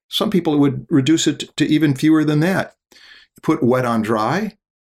 Some people would reduce it to even fewer than that. You put wet on dry,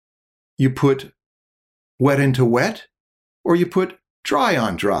 you put wet into wet, or you put dry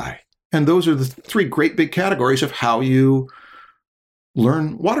on dry. And those are the 3 great big categories of how you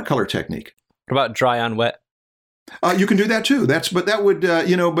learn watercolor technique. What about dry on wet? You can do that too.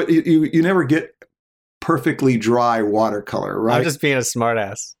 But you never get perfectly dry watercolor, right? I'm just being a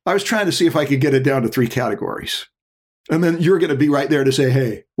smartass. I was trying to see if I could get it down to 3 categories. And then you're going to be right there to say,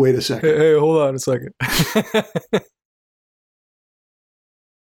 hey, wait a second. Hey, hold on a second.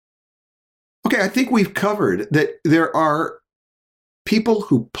 Okay, I think we've covered that there are people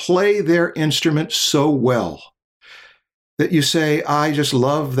who play their instrument so well that you say, I just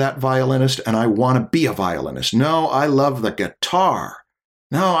love that violinist and I want to be a violinist. No, I love the guitar.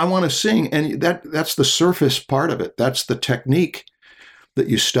 No, I want to sing. And that's the surface part of it. That's the technique that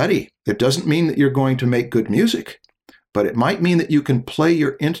you study. It doesn't mean that you're going to make good music, but it might mean that you can play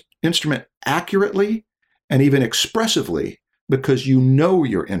your instrument accurately and even expressively because you know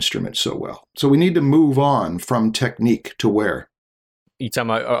your instrument so well. So we need to move on from technique to where. You talking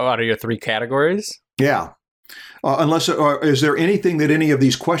about out of your 3 categories? Yeah. Is there anything that any of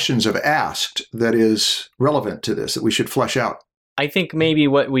these questions have asked that is relevant to this that we should flesh out? I think maybe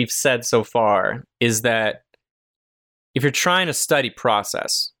what we've said so far is that if you're trying to study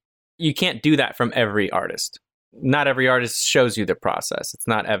process, you can't do that from every artist. Not every artist shows you the process. It's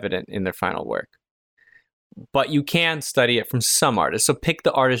not evident in their final work. But you can study it from some artists. So pick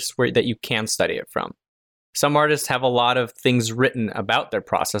the artists that you can study it from. Some artists have a lot of things written about their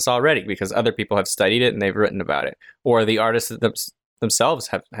process already because other people have studied it and they've written about it. Or the artists themselves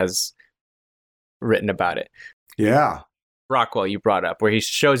has written about it. Yeah. Rockwell, you brought up, where he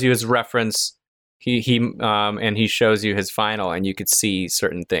shows you his reference, and he shows you his final, and you could see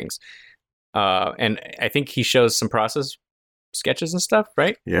certain things. And I think he shows some process sketches and stuff,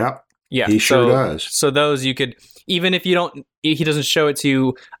 right? Yeah. Yeah. He sure does. So those you could, even if he doesn't show it to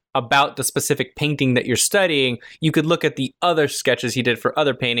you about the specific painting that you're studying, you could look at the other sketches he did for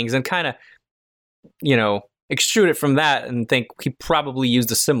other paintings and kind of, extrude it from that and think he probably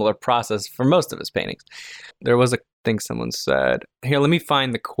used a similar process for most of his paintings. There was a thing someone said. Here, let me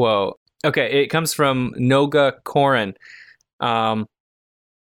find the quote. Okay, it comes from Noga Koren.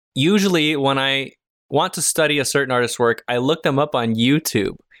 Usually when I want to study a certain artist's work, I look them up on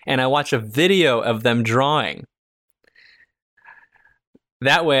YouTube and I watch a video of them drawing.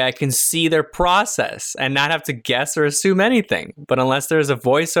 That way I can see their process and not have to guess or assume anything. But unless there's a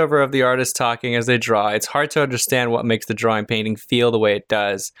voiceover of the artist talking as they draw, it's hard to understand what makes the drawing painting feel the way it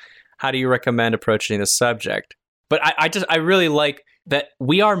does. How do you recommend approaching the subject? But I really like that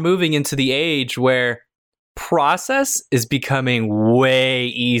we are moving into the age where process is becoming way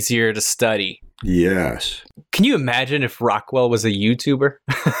easier to study. Yes. Can you imagine if Rockwell was a YouTuber?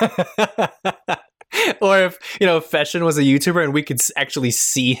 Or if, Feshin was a YouTuber and we could actually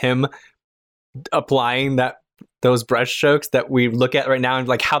see him applying those brush strokes that we look at right now and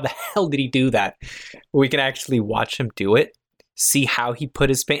like, how the hell did he do that? We can actually watch him do it, see how he put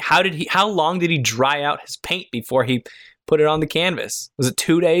his paint. How long did he dry out his paint before he put it on the canvas? Was it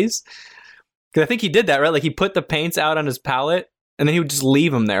 2 days? Because I think he did that, right? Like he put the paints out on his palette and then he would just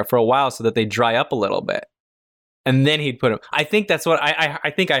leave them there for a while so that they dry up a little bit. And then he'd put them. I think that's what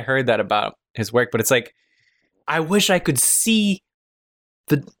I think I heard that about his work, but it's like, I wish I could see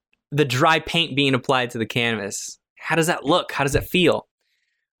the dry paint being applied to the canvas. How does that look? How does it feel?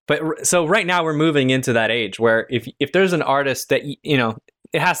 But so right now we're moving into that age where if there's an artist that, it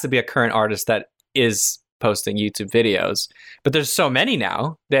has to be a current artist that is posting YouTube videos, but there's so many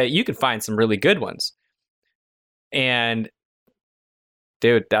now that you can find some really good ones. And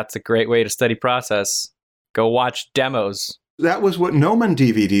dude, that's a great way to study process. Go watch demos. That was what Gnomon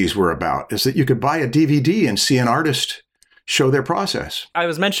DVDs were about, is that you could buy a DVD and see an artist show their process. I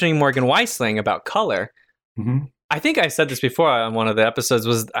was mentioning Morgan Weisling about color. Mm-hmm. I think I said this before on one of the episodes,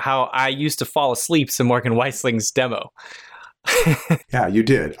 was how I used to fall asleep to Morgan Weisling's demo. Yeah, you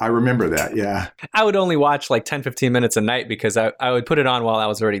did. I remember that, yeah. I would only watch like 10, 15 minutes a night because I would put it on while I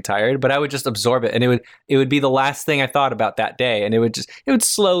was already tired, but I would just absorb it and it would be the last thing I thought about that day. And it would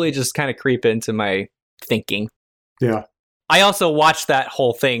slowly just kind of creep into my thinking. Yeah. I also watched that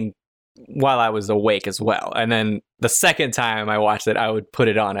whole thing while I was awake as well. And then the second time I watched it, I would put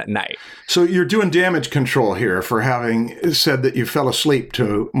it on at night. So you're doing damage control here for having said that you fell asleep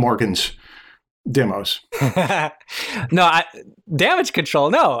to Morgan's demos. No, damage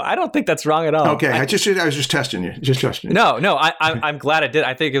control. No, I don't think that's wrong at all. Okay, I was just testing you. No, I'm glad I did.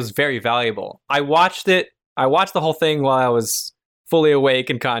 I think it was very valuable. I watched the whole thing while I was fully awake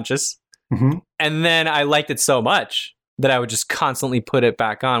and conscious. Mm-hmm. And then I liked it so much that I would just constantly put it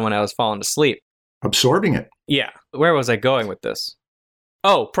back on when I was falling asleep. Absorbing it. Yeah. Where was I going with this?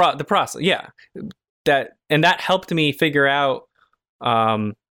 Oh, the process. Yeah. That helped me figure out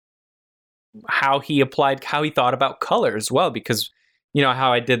how he thought about color as well. Because,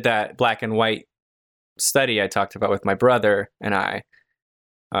 how I did that black and white study I talked about with my brother and I,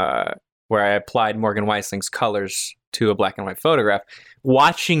 where I applied Morgan Weisling's colors to a black and white photograph.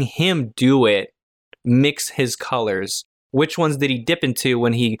 Watching him do it mix his colors? Which ones did he dip into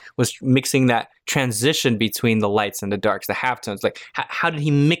when he was mixing that transition between the lights and the darks, the halftones? Like, how did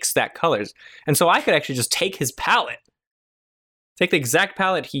he mix that colors? And so I could actually just take his palette, take the exact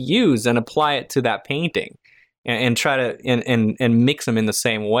palette he used and apply it to that painting and try to and mix them in the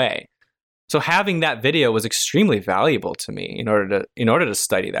same way. So having that video was extremely valuable to me in order to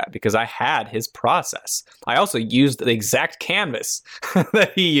study that, because I had his process. I also used the exact canvas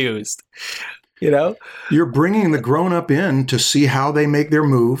that he used. You're bringing the grown-up in to see how they make their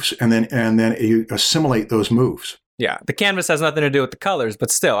moves, and then you assimilate those moves. Yeah, the canvas has nothing to do with the colors,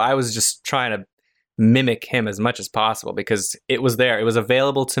 but still, I was just trying to mimic him as much as possible because it was there. It was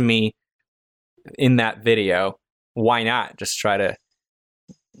available to me in that video. Why not just try to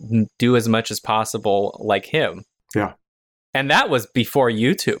do as much as possible like him? Yeah. And that was before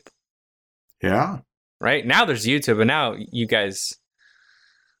YouTube. Yeah. Right? Now there's YouTube, and now you guys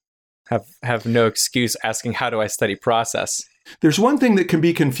have no excuse asking, how do I study process? There's one thing that can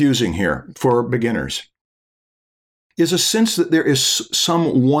be confusing here for beginners, is a sense that there is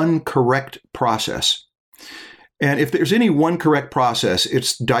some one correct process. And if there's any one correct process,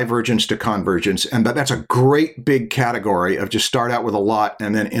 it's divergence to convergence. And that's a great big category of just start out with a lot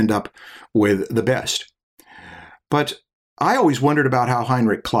and then end up with the best. But I always wondered about how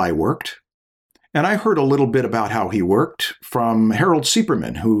Heinrich Kley worked. And I heard a little bit about how he worked from Harold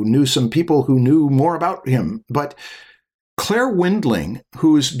Sieperman, who knew some people who knew more about him. But Claire Wendling,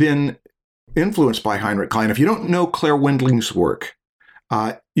 who's been influenced by Heinrich Kley, and if you don't know Claire Wendling's work,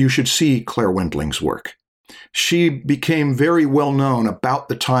 you should see Claire Wendling's work. She became very well known about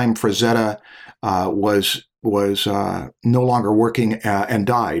the time Frazetta was no longer working and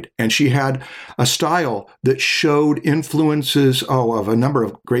died. And she had a style that showed influences of a number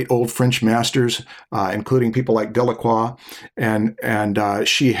of great old French masters, including people like Delacroix. And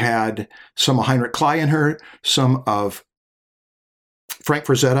she had some of Heinrich Kley in her, some of Frank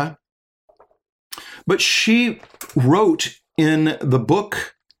Frazetta. But she wrote in the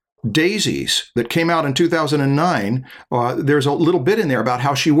book Daisies that came out in 2009, there's a little bit in there about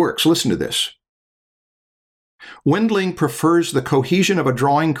how she works. Listen to this. Wendling prefers the cohesion of a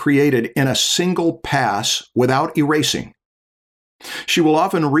drawing created in a single pass without erasing. She will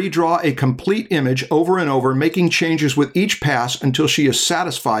often redraw a complete image over and over, making changes with each pass until she is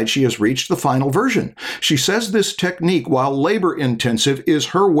satisfied she has reached the final version. She says this technique, while labor-intensive, is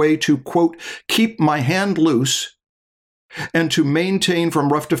her way to, quote, keep my hand loose and to maintain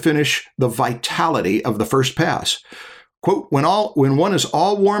from rough to finish the vitality of the first pass. Quote, when one is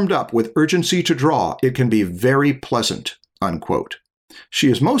all warmed up with urgency to draw, it can be very pleasant, unquote. She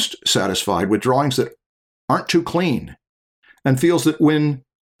is most satisfied with drawings that aren't too clean and feels that when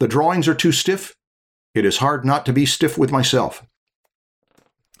the drawings are too stiff, it is hard not to be stiff with myself.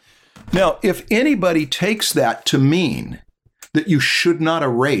 Now, if anybody takes that to mean that you should not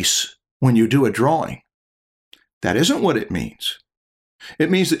erase when you do a drawing, that isn't what it means. It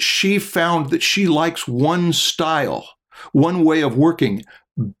means that she found that she likes one style, one way of working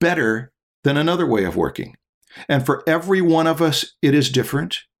better than another way of working. And for every one of us, it is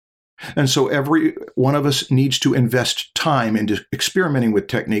different. And so every one of us needs to invest time into experimenting with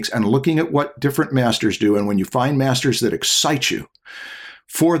techniques and looking at what different masters do. And when you find masters that excite you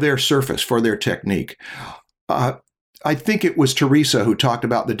for their surface, for their technique, I think it was Teresa who talked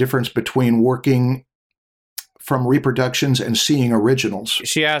about the difference between working from reproductions and seeing originals.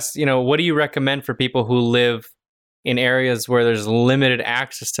 She asked, what do you recommend for people who live in areas where there's limited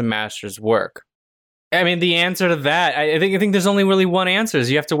access to masters' work? I mean, the answer to that, I think there's only really one answer, is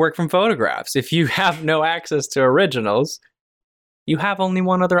you have to work from photographs. If you have no access to originals, you have only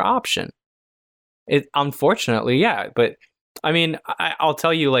one other option. Unfortunately, yeah. But I mean, I'll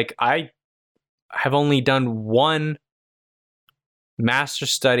tell you, I have only done one master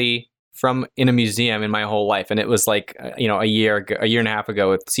study in a museum in my whole life. And it was a year and a half ago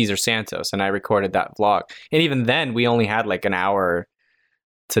with Cesar Santos, and I recorded that vlog. And even then we only had an hour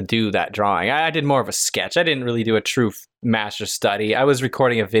to do that drawing. I did more of a sketch. I didn't really do a true master study. I was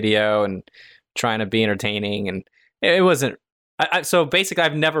recording a video and trying to be entertaining, and it wasn't. So basically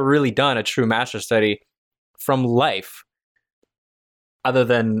I've never really done a true master study from life other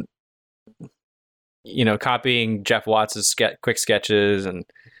than, copying Jeff Watts' quick sketches and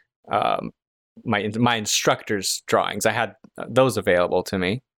my instructor's drawings. I had those available to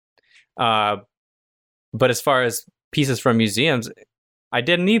me. But as far as pieces from museums, I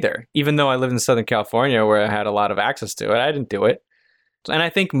didn't either. Even though I lived in Southern California where I had a lot of access to it, I didn't do it. And I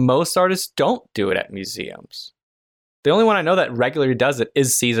think most artists don't do it at museums. The only one I know that regularly does it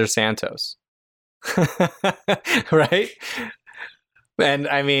is Cesar Santos. Right? And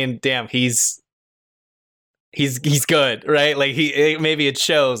I mean, damn, he's he's good, right? Like maybe it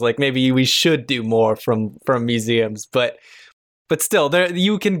shows, like maybe we should do more from museums, but still, there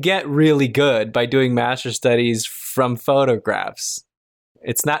you can get really good by doing master studies from photographs.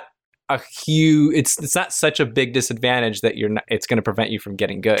 It's not it's not such a big disadvantage that it's going to prevent you from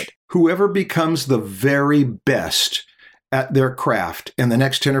getting good. Whoever becomes the very best at their craft in the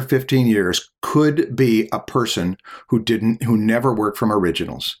next 10 or 15 years could be a person who never worked from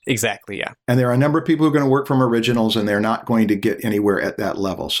originals. Exactly, yeah. And there are a number of people who are going to work from originals, and they're not going to get anywhere at that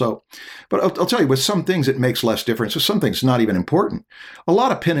level. So, but I'll tell you, with some things it makes less difference. With some things it's not even important. A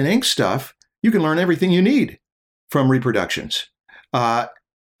lot of pen and ink stuff, you can learn everything you need from reproductions.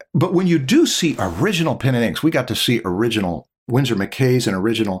 But when you do see original pen and inks, we got to see original Winsor McCay's and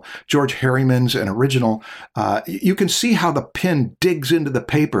original George Harriman's and original, you can see how the pen digs into the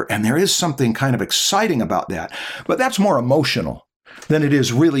paper, and there is something kind of exciting about that. But that's more emotional than it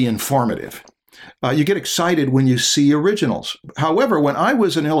is really informative. You get excited when you see originals. However, when I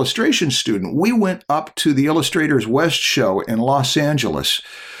was an illustration student, we went up to the Illustrators West show in Los Angeles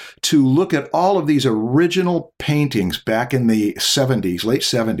to look at all of these original paintings back in the 70s, late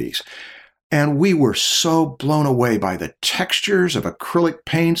 70s. And we were so blown away by the textures of acrylic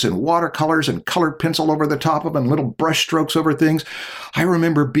paints and watercolors and colored pencil over the top of them, little brush strokes over things. I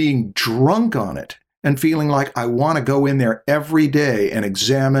remember being drunk on it and feeling like I want to go in there every day and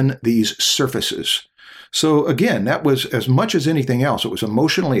examine these surfaces. So again, that was, as much as anything else, it was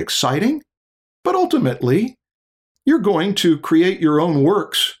emotionally exciting, but ultimately, you're going to create your own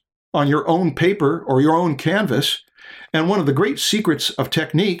works on your own paper or your own canvas. And one of the great secrets of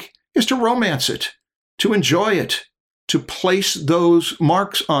technique is to romance it, to enjoy it, to place those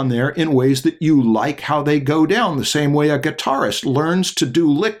marks on there in ways that you like how they go down, the same way a guitarist learns to do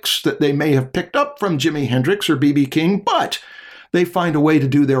licks that they may have picked up from Jimi Hendrix or B.B. King, but they find a way to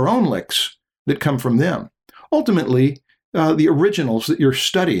do their own licks that come from them. Ultimately, the originals that you're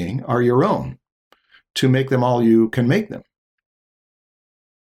studying are your own, to make them all you can make them.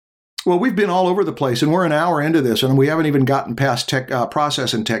 Well, we've been all over the place, and we're an hour into this, and we haven't even gotten past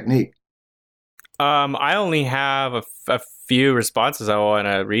process and technique. I only have a few responses I want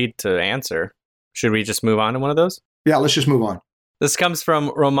to read to answer. Should we just move on to one of those? Yeah, let's just move on. This comes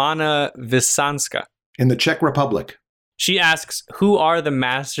from Romana Vysanska. In the Czech Republic. She asks, who are the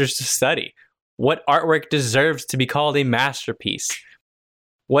masters to study? What artwork deserves to be called a masterpiece?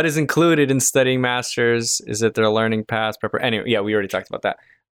 What is included in studying masters? Is it their learning paths? Anyway, yeah, we already talked about that.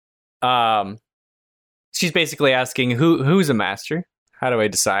 She's basically asking who's a master? How do I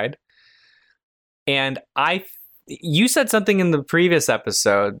decide? And you said something in the previous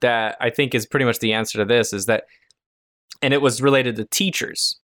episode that I think is pretty much the answer to this, is that, and it was related to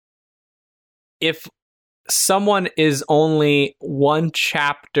teachers. If someone is only one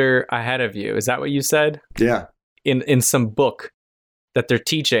chapter ahead of you, is that what you said? Yeah. In some book that they're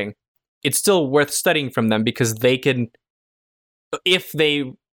teaching, it's still worth studying from them, because they can, if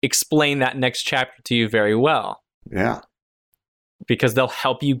they explain that next chapter to you very well. Yeah. Because they'll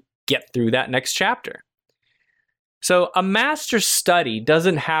help you get through that next chapter. So a master study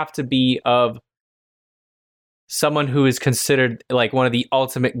doesn't have to be of someone who is considered like one of the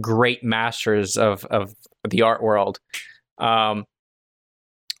ultimate great masters of the art world. I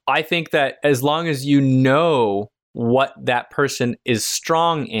think that as long as you know what that person is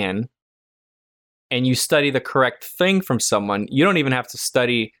strong in, and you study the correct thing from someone, you don't even have to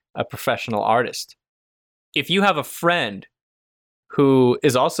study a professional artist. If you have a friend who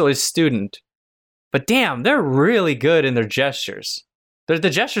is also a student, but damn, they're really good in their gestures. The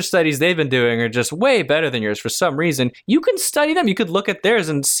gesture studies they've been doing are just way better than yours for some reason. You can study them. You could look at theirs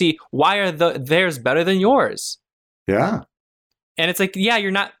and see, why are theirs better than yours? Yeah. And it's like, yeah,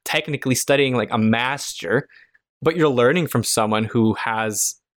 you're not technically studying like a master, but you're learning from someone who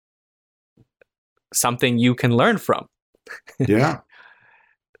has something you can learn from. Yeah.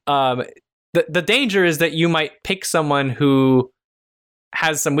 The danger is that you might pick someone who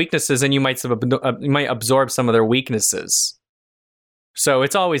has some weaknesses, and you might absorb some of their weaknesses. So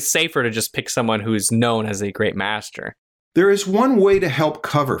it's always safer to just pick someone who's known as a great master. There is one way to help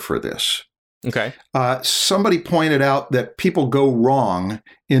cover for this. Okay. Somebody pointed out that people go wrong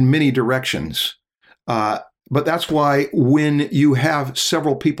in many directions. But that's why when you have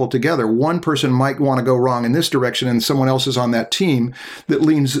several people together, one person might want to go wrong in this direction and someone else is on that team that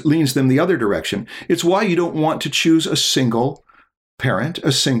leans them the other direction. It's why you don't want to choose a single parent,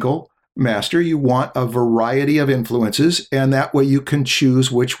 a single master. You want a variety of influences, and that way you can choose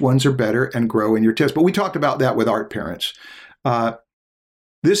which ones are better and grow in your test. But we talked about that with art parents.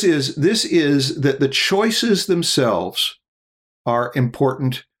 This is that the choices themselves are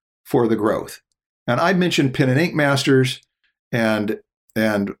important for the growth. And I mentioned pen and ink masters, and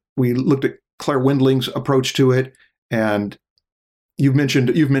we looked at Claire Wendling's approach to it, and you've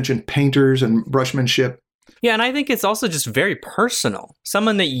mentioned painters and brushmanship. Yeah, and I think it's also just very personal.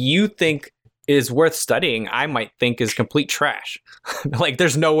 Someone that you think is worth studying, I might think is complete trash. Like,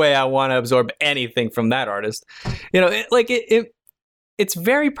 there's no way I want to absorb anything from that artist. It's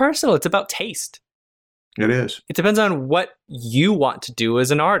very personal. It's about taste. It is. It depends on what you want to do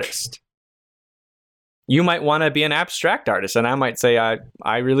as an artist. You might want to be an abstract artist, and I might say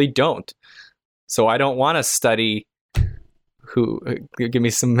I really don't. So I don't want to study give me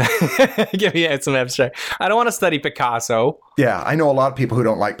some abstract. I don't want to study Picasso. Yeah, I know a lot of people who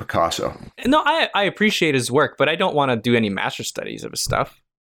don't like Picasso. No, I appreciate his work, but I don't want to do any master studies of his stuff.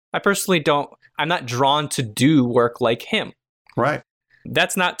 I personally don't. I'm not drawn to do work like him. Right.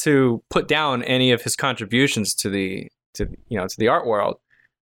 That's not to put down any of his contributions to the art world.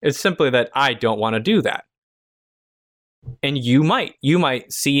 It's simply that I don't want to do that. And you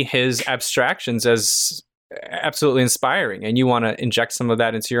might see his abstractions as absolutely inspiring, and you want to inject some of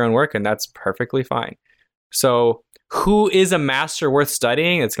that into your own work, and that's perfectly fine. So who is a master worth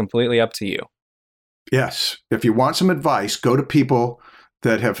studying? It's completely up to you. Yes. If you want some advice, go to people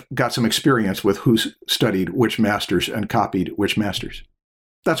that have got some experience with who's studied which masters and copied which masters.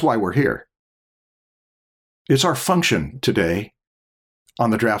 That's why we're here. It's our function today on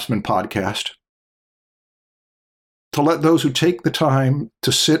the Draftsman Podcast to let those who take the time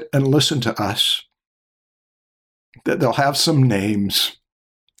to sit and listen to us, that they'll have some names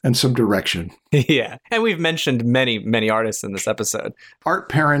and some direction. Yeah. And we've mentioned many, many artists in this episode. Art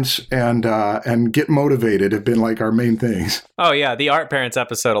parents and get motivated have been like our main things. Oh, yeah. The art parents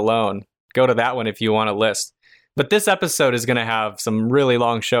episode alone. Go to that one if you want a list. But this episode is going to have some really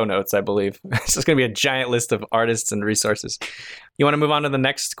long show notes, I believe. It's just going to be a giant list of artists and resources. You want to move on to the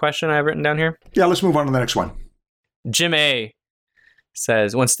next question I've written down here? Yeah, let's move on to the next one. Jim A.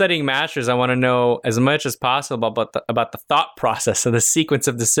 says, when studying masters, I want to know as much as possible about the thought process of the sequence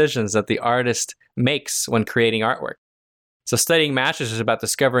of decisions that the artist makes when creating artwork. So studying masters is about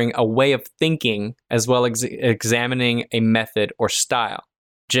discovering a way of thinking as well as examining a method or style.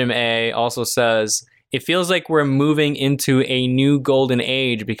 Jim A. also says, it feels like we're moving into a new golden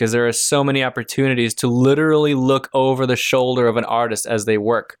age because there are so many opportunities to literally look over the shoulder of an artist as they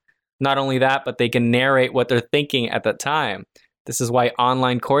work. Not only that, but they can narrate what they're thinking at that time. This is why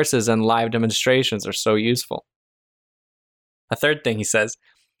online courses and live demonstrations are so useful. A third thing he says,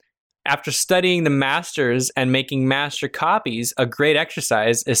 after studying the masters and making master copies, a great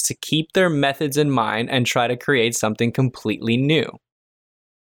exercise is to keep their methods in mind and try to create something completely new.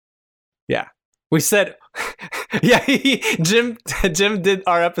 Yeah. We said, yeah, Jim did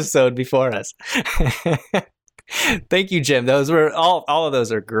our episode before us. Thank you, Jim. Those were all of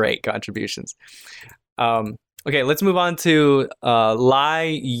those are great contributions. Okay, let's move on to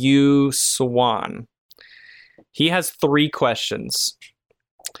Lai Yu Swan. He has 3 questions.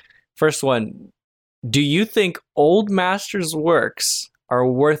 First one, do you think old masters' works are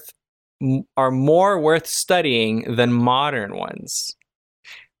more worth studying than modern ones?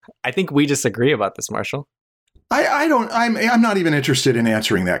 I think we disagree about this, Marshall. I'm not even interested in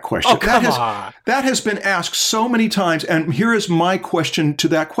answering that question. Oh, come on. That has been asked so many times, and here is my question to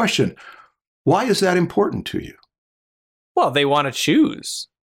that question. Why is that important to you? Well, they want to choose.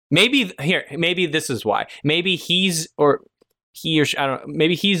 Maybe this is why. Maybe he or she, I don't know,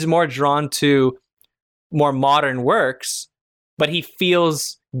 maybe he's more drawn to more modern works, but he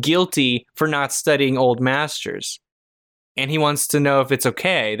feels guilty for not studying old masters. And he wants to know if it's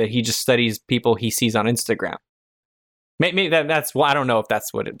okay that he just studies people he sees on Instagram. Maybe that's why. I don't know if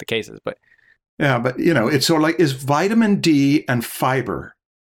that's what the case is, but yeah, but it's sort of like, is vitamin D and fiber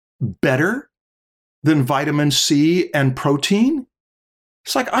better than vitamin C and protein?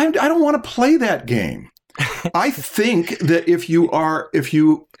 It's like I don't want to play that game. I think that if you are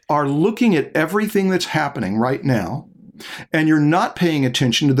looking at everything that's happening right now, and you're not paying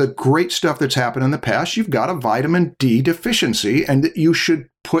attention to the great stuff that's happened in the past, you've got a vitamin D deficiency, and that you should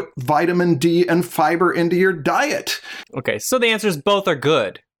put vitamin D and fiber into your diet. Okay, so the answer is both are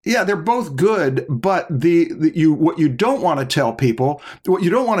good. Yeah, they're both good, but what you don't want to tell people, what you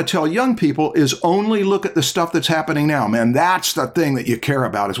don't want to tell young people is only look at the stuff that's happening now, man. That's the thing that you care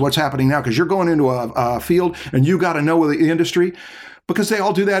about, is what's happening now, because you're going into a field and you got to know the industry, because they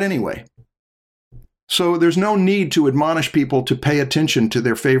all do that anyway. So there's no need to admonish people to pay attention to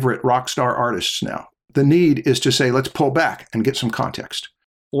their favorite rock star artists now. The need is to say, let's pull back and get some context.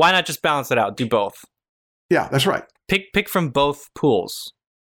 Why not just balance it out? Do both. Yeah, that's right. Pick from both pools.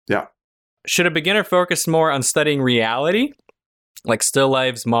 Yeah. Should a beginner focus more on studying reality, like still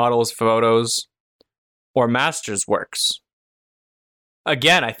lifes, models, photos, or master's works?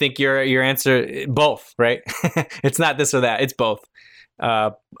 Again, I think your answer, both, right? It's not this or that. It's both.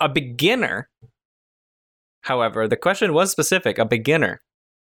 A beginner, however, the question was specific. A beginner.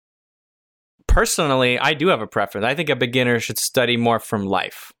 Personally, I do have a preference. I think a beginner should study more from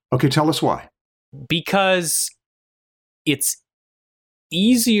life. Okay, tell us why. Because it's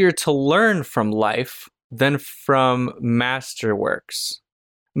easier to learn from life than from masterworks.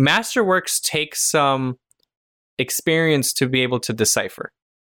 Masterworks take some experience to be able to decipher.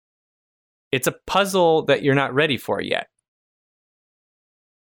 It's a puzzle that you're not ready for yet.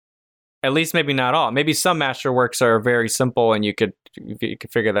 At least maybe not all. Maybe some masterworks are very simple and you could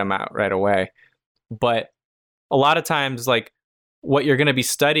figure them out right away. But a lot of times, like, what you're going to be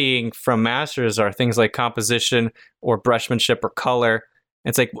studying from masters are things like composition or brushmanship or color.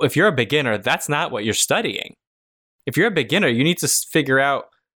 It's like, if you're a beginner, that's not what you're studying. If you're a beginner, you need to figure out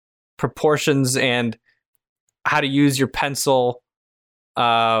proportions and how to use your pencil.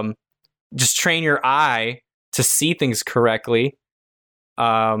 Just train your eye to see things correctly.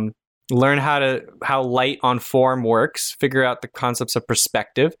 Learn how light on form works. Figure out the concepts of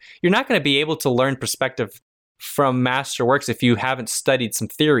perspective. You're not going to be able to learn perspective from masterworks if you haven't studied some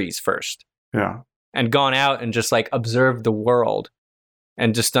theories first. Yeah. And gone out and just like observed the world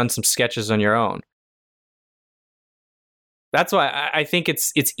and just done some sketches on your own. That's why I think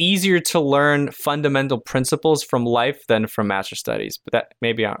it's easier to learn fundamental principles from life than from master studies. But that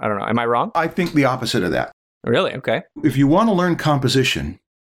maybe, I don't know. Am I wrong? I think the opposite of that. Really? Okay. If you want to learn composition,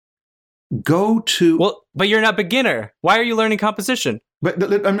 go to... Well, but you're not a beginner. Why are you learning composition? But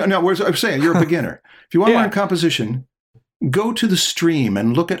no, I'm saying you're a beginner. If you want to Yeah. learn composition, go to the stream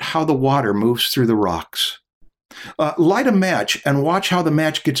and look at how the water moves through the rocks. Light a match and watch how the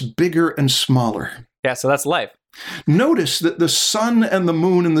match gets bigger and smaller. Yeah, so that's life. Notice that the sun and the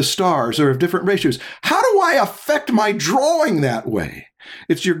moon and the stars are of different ratios. How do I affect my drawing that way?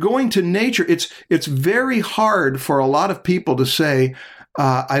 You're going to nature. It's very hard for a lot of people to say,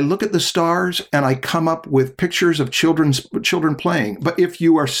 I look at the stars and I come up with pictures of children playing. But if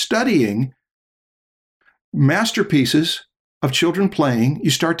you are studying masterpieces of children playing,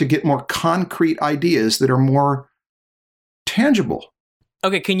 you start to get more concrete ideas that are more tangible.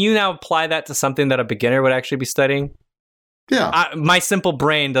 Okay, can you now apply that to something that a beginner would actually be studying? Yeah. My simple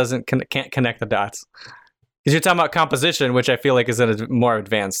brain can't connect the dots. Because you're talking about composition, which I feel like is a more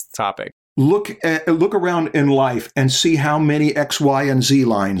advanced topic. Look around in life and see how many X, Y, and Z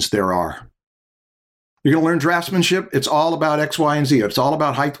lines there are. You're going to learn draftsmanship. It's all about X, Y, and Z. It's all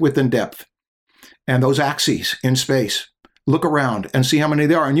about height, width, and depth. And those axes in space. Look around and see how many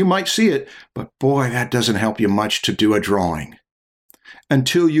there are. And you might see it, but boy, that doesn't help you much to do a drawing.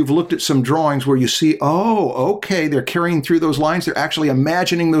 Until you've looked at some drawings where you see, oh, okay, they're carrying through those lines. They're actually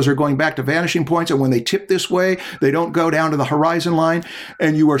imagining those are going back to vanishing points. And when they tip this way, they don't go down to the horizon line.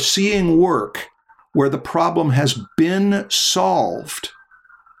 And you are seeing work where the problem has been solved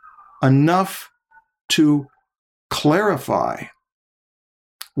enough to clarify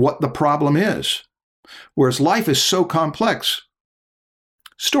what the problem is. Whereas life is so complex.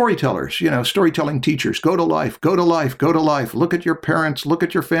 Storytellers, storytelling teachers, go to life, go to life, go to life. Look at your parents, look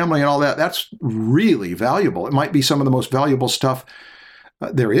at your family and all that. That's really valuable. It might be some of the most valuable stuff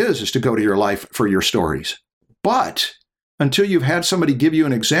there is to go to your life for your stories. But until you've had somebody give you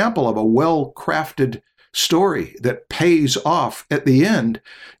an example of a well-crafted story that pays off at the end,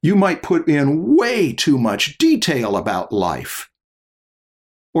 you might put in way too much detail about life.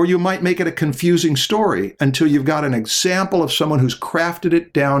 Or you might make it a confusing story until you've got an example of someone who's crafted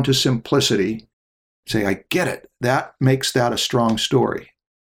it down to simplicity. Say, I get it. That makes that a strong story.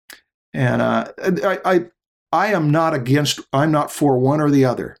 And I'm not for one or the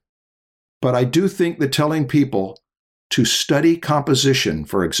other. But I do think that telling people to study composition,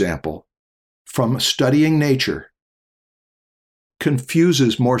 for example, from studying nature,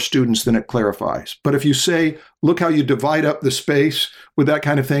 confuses more students than it clarifies. But if you say, look how you divide up the space with that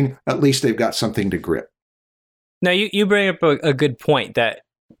kind of thing, at least they've got something to grip. Now, you bring up a good point that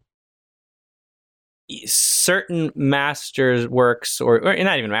certain masters' works, or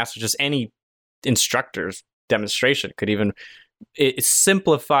not even masters, just any instructor's demonstration could even, it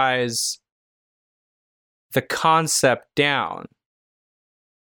simplifies the concept down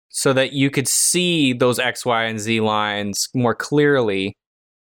so that you could see those X, Y, and Z lines more clearly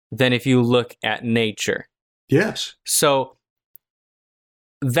than if you look at nature. Yes. So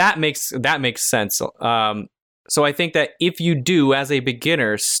that makes sense. So I think that if you do, as a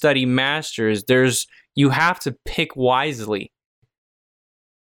beginner, study masters, you have to pick wisely.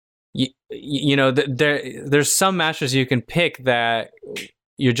 There's some masters you can pick that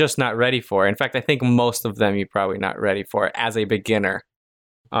you're just not ready for. In fact, I think most of them you're probably not ready for as a beginner.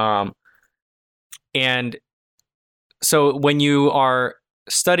 And so when you are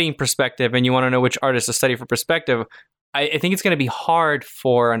studying perspective and you want to know which artist to study for perspective, I think it's going to be hard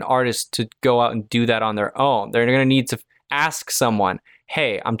for an artist to go out and do that on their own. They're going to need to ask someone,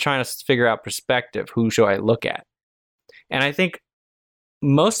 hey, I'm trying to figure out perspective. Who should I look at? And I think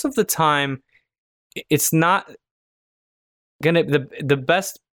most of the time, it's not going to, the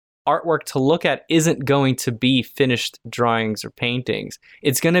best artwork to look at isn't going to be finished drawings or paintings.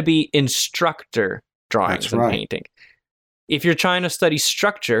 It's going to be instructor drawings and painting. If you're trying to study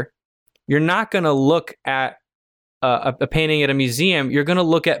structure, you're not going to look at a painting at a museum. You're going to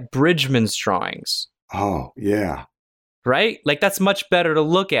look at Bridgman's drawings. Oh, yeah. Right? Like, that's much better to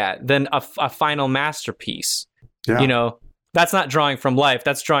look at than a final masterpiece. Yeah. You know, that's not drawing from life.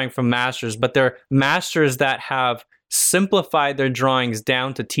 That's drawing from masters. But they're masters that have simplified their drawings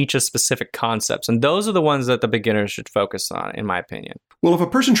down to teach us specific concepts. And those are the ones that the beginners should focus on, in my opinion. Well, if a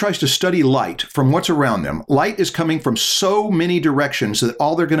person tries to study light from what's around them, light is coming from so many directions that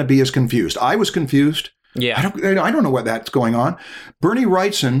all they're going to be is confused. I was confused. Yeah. I don't know what that's going on. Bernie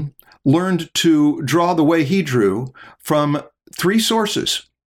Wrightson learned to draw the way he drew from 3 sources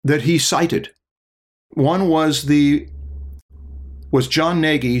that he cited. One was John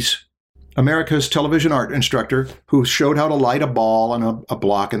Nagy's America's television art instructor, who showed how to light a ball and a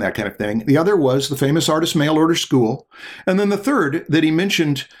block and that kind of thing. The other was the famous artist mail order school. And then the third that he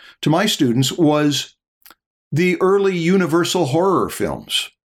mentioned to my students was the early Universal horror films,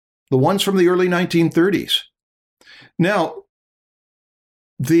 the ones from the early 1930s. Now,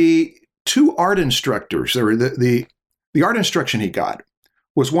 the 2 art instructors, or the art instruction he got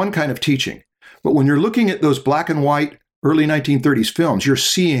was one kind of teaching. But when you're looking at those black and white early 1930s films, you're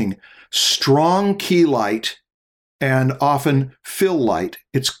seeing strong key light and often fill light.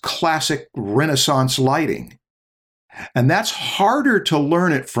 It's classic Renaissance lighting. And that's harder to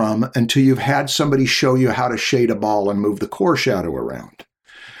learn it from until you've had somebody show you how to shade a ball and move the core shadow around.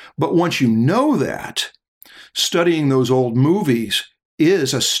 But once you know that, studying those old movies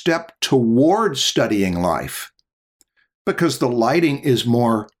is a step towards studying life, because the lighting is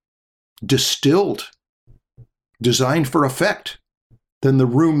more distilled, designed for effect, than the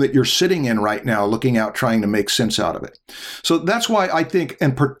room that you're sitting in right now, looking out, trying to make sense out of it. So that's why I think,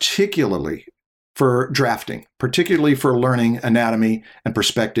 and particularly for drafting, particularly for learning anatomy and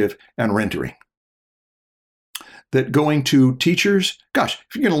perspective and rendering, that going to teachers, gosh,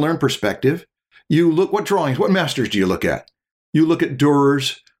 if you're going to learn perspective, you look, what drawings, what masters do you look at? You look at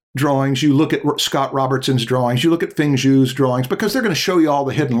Durer's drawings, you look at Scott Robertson's drawings, you look at Feng Zhu's drawings, because they're going to show you all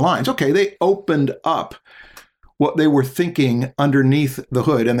the hidden lines. Okay, they opened up what they were thinking underneath the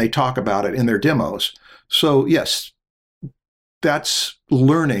hood, and they talk about it in their demos. So yes, that's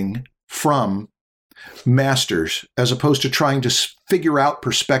learning from masters, as opposed to trying to figure out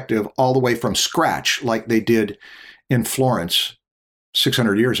perspective all the way from scratch, like they did in Florence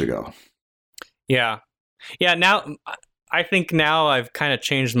 600 years ago. Yeah. Now, I think now I've kind of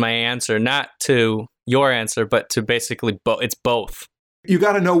changed my answer, not to your answer, but to basically it's both. You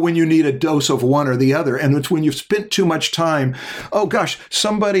got to know when you need a dose of one or the other. And it's when you've spent too much time. Oh, gosh,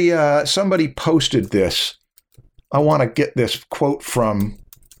 somebody posted this. I want to get this quote from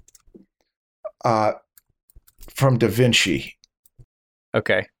Da Vinci.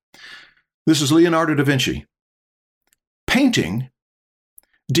 Okay. This is Leonardo da Vinci. Painting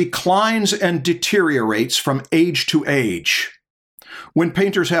declines and deteriorates from age to age, when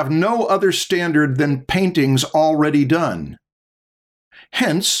painters have no other standard than paintings already done.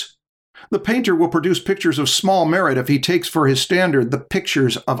 Hence, the painter will produce pictures of small merit if he takes for his standard the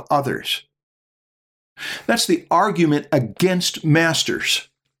pictures of others. That's the argument against masters.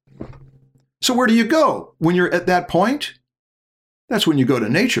 So where do you go when you're at that point? That's when you go to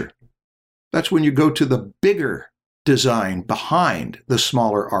nature. That's when you go to the bigger design behind the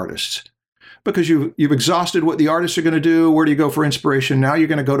smaller artists. Because you've exhausted what the artists are going to do. Where do you go for inspiration? Now you're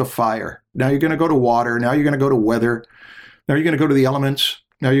going to go to fire. Now you're going to go to water. Now you're going to go to weather. Now you're going to go to the elements.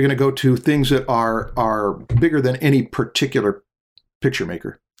 Now you're going to go to things that are bigger than any particular picture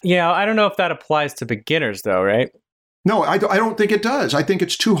maker. Yeah, I don't know if that applies to beginners, though, right? No, I don't think it does. I think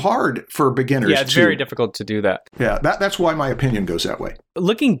it's too hard for beginners. Yeah, it's very difficult to do that. Yeah, that's why my opinion goes that way.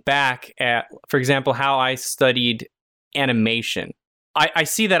 Looking back at, for example, how I studied animation, I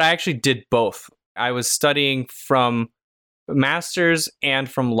see that I actually did both. I was studying from masters and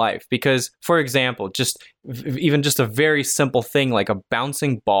from life, because, for example, even just a very simple thing like a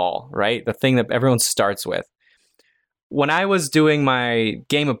bouncing ball, right? The thing that everyone starts with. When I was doing my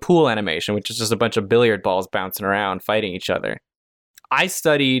game of pool animation, which is just a bunch of billiard balls bouncing around, fighting each other, I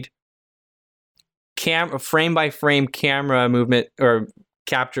studied frame by frame camera movement or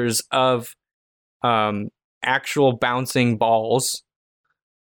captures of actual bouncing balls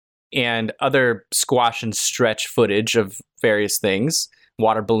and other squash and stretch footage of various things,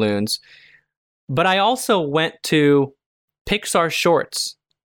 water balloons. But I also went to Pixar shorts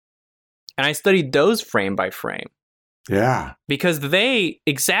and I studied those frame by frame. Yeah. Because they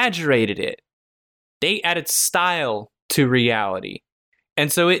exaggerated it. They added style to reality.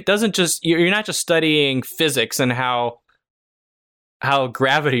 And so it doesn't just, you're not just studying physics and how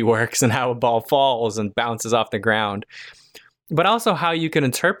gravity works and how a ball falls and bounces off the ground, but also how you can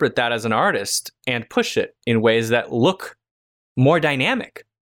interpret that as an artist and push it in ways that look more dynamic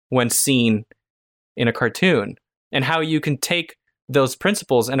when seen in a cartoon, and how you can take those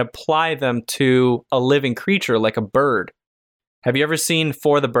principles and apply them to a living creature like a bird. Have you ever seen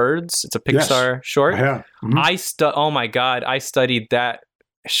For the Birds? It's a Pixar short. Yeah. Mm-hmm. Oh my God, I studied that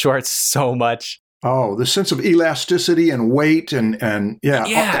short so much. Oh, the sense of elasticity and weight and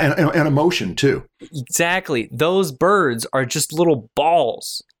emotion too. Exactly. Those birds are just little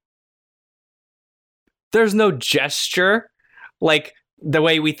balls. There's no gesture like the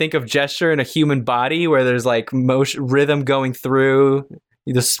way we think of gesture in a human body, where there's like motion, rhythm going through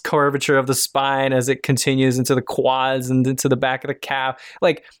this curvature of the spine as it continues into the quads and into the back of the calf.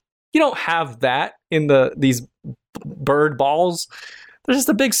 Like, you don't have that in these bird balls. They're just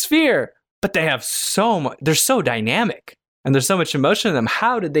a big sphere, but they have so much. They're so dynamic and there's so much emotion in them.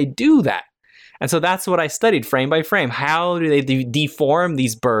 How did they do that? And so that's what I studied frame by frame. How do they deform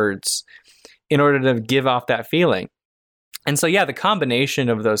these birds in order to give off that feeling? And so, yeah, the combination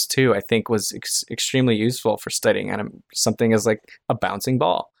of those two, I think, was extremely useful for studying something as like a bouncing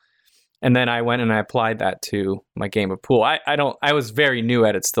ball. And then I went and I applied that to my game of pool. I was very new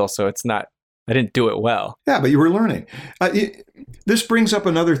at it still, so I didn't do it well. Yeah, but you were learning. This brings up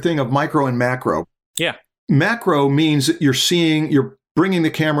another thing of micro and macro. Yeah. Macro means that you're bringing the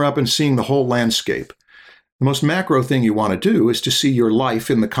camera up and seeing the whole landscape. The most macro thing you want to do is to see your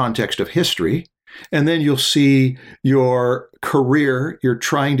life in the context of history. And then you'll see your career. You're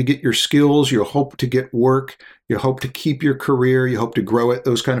trying to get your skills. You hope to get work. You hope to keep your career. You hope to grow it,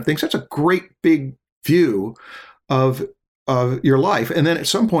 those kind of things. That's a great big view of your life. And then at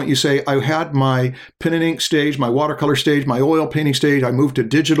some point you say, I had my pen and ink stage, my watercolor stage, my oil painting stage. I moved to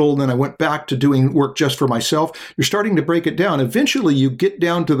digital. Then I went back to doing work just for myself. You're starting to break it down. Eventually you get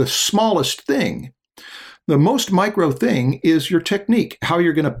down to the smallest thing. The most micro thing is your technique, how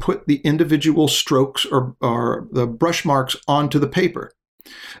you're going to put the individual strokes or the brush marks onto the paper.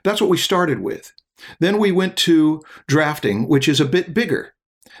 That's what we started with. Then we went to drafting, which is a bit bigger.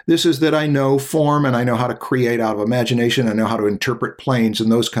 This is that I know form and I know how to create out of imagination. I know how to interpret planes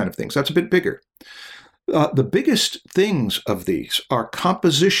and those kind of things. That's a bit bigger. The biggest things of these are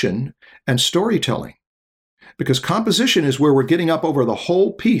composition and storytelling. Because composition is where we're getting up over the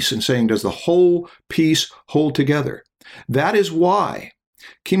whole piece and saying, does the whole piece hold together? That is why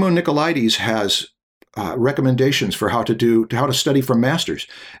Kimmo Nicolaides has recommendations for how to study from masters.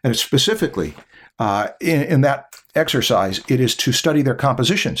 And it's specifically in that exercise, it is to study their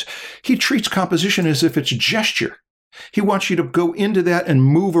compositions. He treats composition as if it's gesture. He wants you to go into that and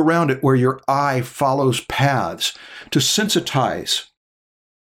move around it where your eye follows paths, to sensitize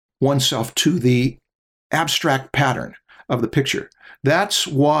oneself to the abstract pattern of the picture. That's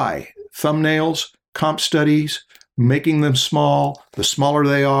why thumbnails, comp studies, making them small, the smaller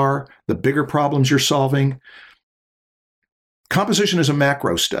they are, the bigger problems you're solving. Composition is a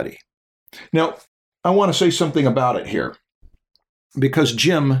macro study. Now, I want to say something about it here, because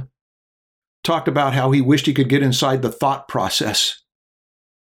Jim talked about how he wished he could get inside the thought process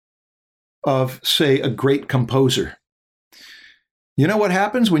of, say, a great composer. You know what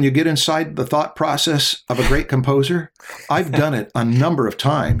happens when you get inside the thought process of a great composer? I've done it a number of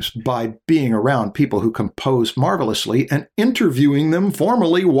times by being around people who compose marvelously and interviewing them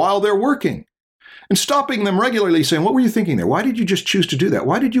formally while they're working and stopping them regularly saying, what were you thinking there? Why did you just choose to do that?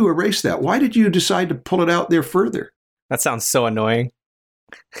 Why did you erase that? Why did you decide to pull it out there further? That sounds so annoying.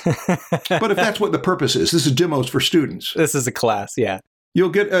 But if that's what the purpose is, this is demos for students. This is a class, yeah. You'll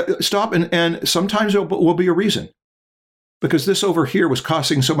get stop and sometimes there will be a reason. Because this over here was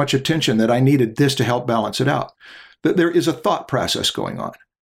causing so much attention that I needed this to help balance it out. That there is a thought process going on.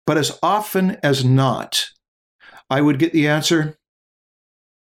 But as often as not, I would get the answer,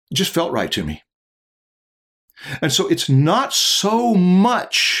 it just felt right to me. And so it's not so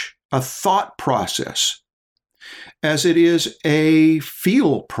much a thought process as it is a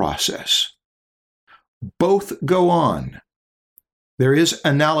feel process. Both go on. There is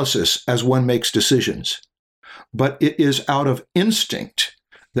analysis as one makes decisions. but it is out of instinct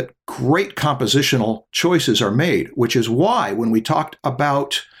that great compositional choices are made, which is why when we talked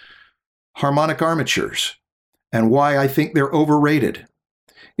about harmonic armatures and why I think they're overrated,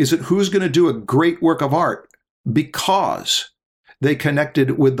 is that who's going to do a great work of art because they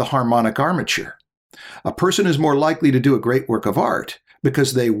connected with the harmonic armature? A person is more likely to do a great work of art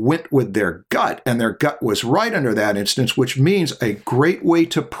because they went with their gut, and their gut was right under that instance, which means a great way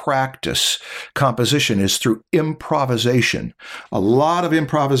to practice composition is through improvisation. A lot of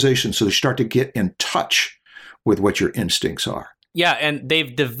improvisation, so they start to get in touch with what your instincts are. Yeah, and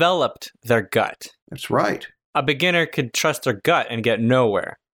they've developed their gut. That's right. A beginner could trust their gut and get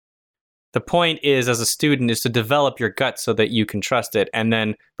nowhere. The point is, as a student, is to develop your gut so that you can trust it. And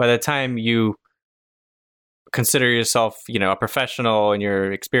then by the time you consider yourself, a professional and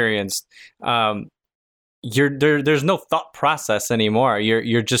you're experienced, there's no thought process anymore.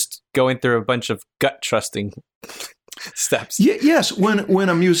 You're just going through a bunch of gut trusting steps. Yes, when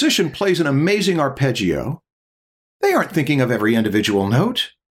a musician plays an amazing arpeggio, they aren't thinking of every individual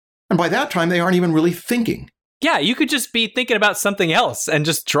note. And by that time, they aren't even really thinking. Yeah, you could just be thinking about something else and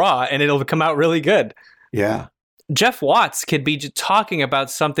just draw, and it'll come out really good. Yeah. Jeff Watts could be talking about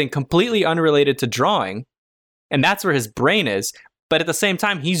something completely unrelated to drawing, and that's where his brain is. But at the same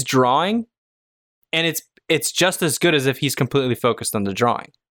time, he's drawing, and it's just as good as if he's completely focused on the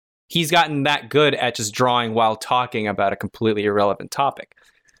drawing. He's gotten that good at just drawing while talking about a completely irrelevant topic.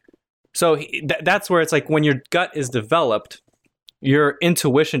 So that's where it's like when your gut is developed, your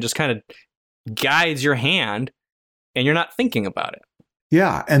intuition just kind of guides your hand, and you're not thinking about it.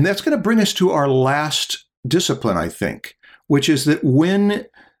 Yeah, and that's going to bring us to our last discipline, I think, which is that when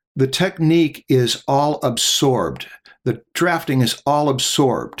the technique is all absorbed, the drafting is all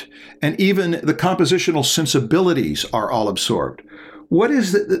absorbed, and even the compositional sensibilities are all absorbed, what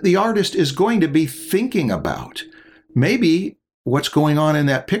is that the artist is going to be thinking about? Maybe what's going on in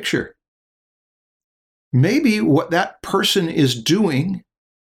that picture. Maybe what that person is doing,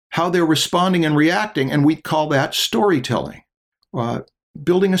 how they're responding and reacting, and we call that storytelling.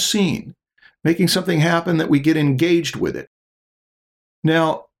 Building a scene, making something happen that we get engaged with it.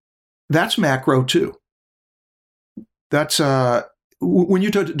 Now, that's macro too. That's when you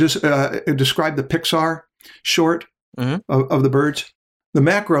describe the Pixar short of the birds, the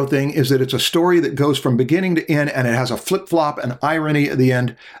macro thing is that it's a story that goes from beginning to end, and it has a flip-flop and irony at the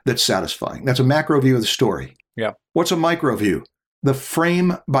end that's satisfying. That's a macro view of the story. Yeah. What's a micro view? The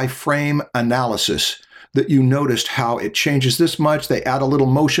frame-by-frame analysis that you noticed how it changes this much, they add a little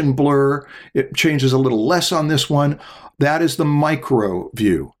motion blur, it changes a little less on this one. That is the micro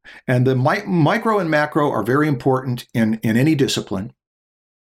view. And the micro and macro are very important in any discipline.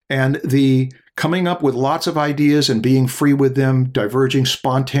 And the coming up with lots of ideas and being free with them, diverging,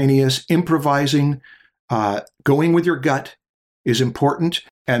 spontaneous, improvising, going with your gut is important.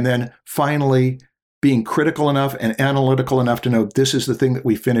 And then finally, being critical enough and analytical enough to know this is the thing that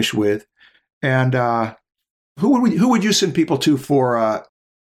we finish with. And who would you send people to for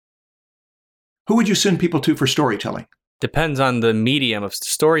storytelling? Depends on the medium of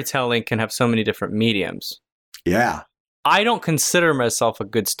storytelling. Can have so many different mediums. Yeah. I don't consider myself a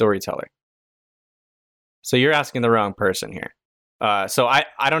good storyteller. So you're asking the wrong person here. So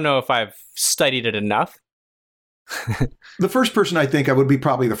I don't know if I've studied it enough. The first person I think of would be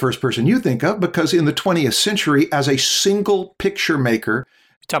probably the first person you think of, because in the 20th century, as a single picture maker.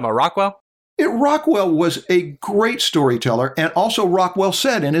 You talking about Rockwell? Rockwell was a great storyteller, and also Rockwell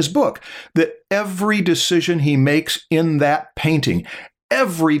said in his book that every decision he makes in that painting,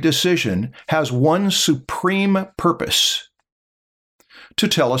 every decision has one supreme purpose: to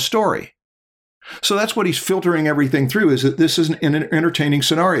tell a story. So that's what he's filtering everything through, is that this is an entertaining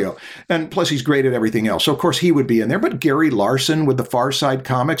scenario. And plus, he's great at everything else. So, of course, he would be in there. But Gary Larson with the Far Side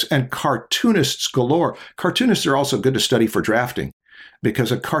comics, and cartoonists galore. Cartoonists are also good to study for drafting,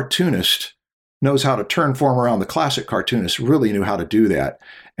 because a cartoonist knows how to turn form around. The classic cartoonists really knew how to do that,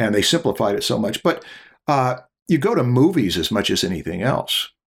 and they simplified it so much. But you go to movies as much as anything else.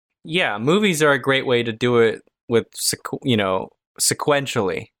 Yeah, movies are a great way to do it with,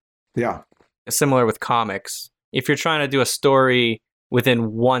 sequentially. Yeah. Similar with comics. If you're trying to do a story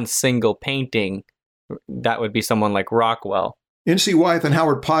within one single painting, that would be someone like Rockwell. N.C. Wyeth and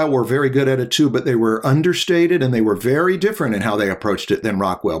Howard Pyle were very good at it too, but they were understated and they were very different in how they approached it than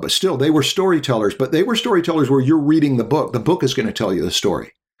Rockwell. But still, they were storytellers, but they were storytellers where you're reading the book. The book is going to tell you the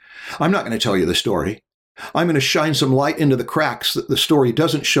story. I'm not going to tell you the story. I'm going to shine some light into the cracks that the story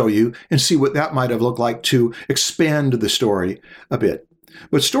doesn't show you and see what that might have looked like to expand the story a bit.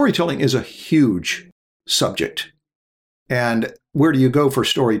 But storytelling is a huge subject. And where do you go for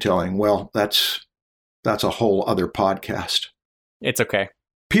storytelling? Well, that's That's a whole other podcast. It's okay.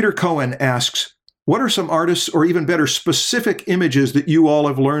 Peter Cohen asks, what are some artists, or even better, specific images that you all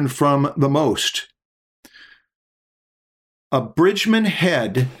have learned from the most? A Bridgman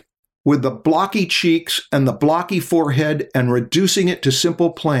head with the blocky cheeks and the blocky forehead and reducing it to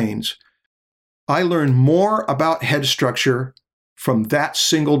simple planes. I learned more about head structure from that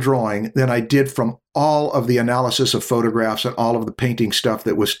single drawing than I did from all of the analysis of photographs and all of the painting stuff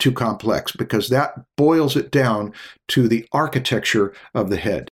that was too complex, because that boils it down to the architecture of the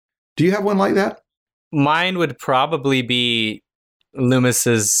head. Do you have one like that? Mine would probably be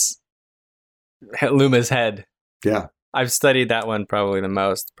Loomis's head. Yeah. I've studied that one probably the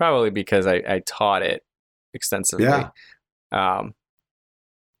most, probably because I taught it extensively. Yeah.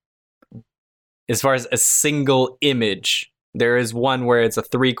 As far as a single image, there is one where it's a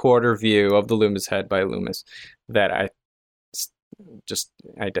 3/4 view of the Loomis head by Loomis that I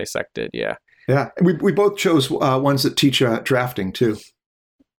dissected. Yeah. Yeah. We both chose ones that teach drafting too.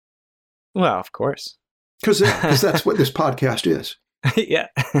 Well, of course. Because that's what this podcast is. Yeah.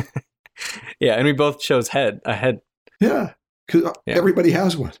 Yeah. And we both chose a head. Yeah. Because everybody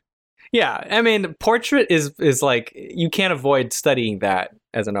has one. Yeah. I mean, portrait is like, you can't avoid studying that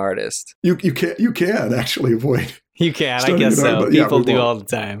as an artist. You can actually avoid. You can, I guess so. People do all the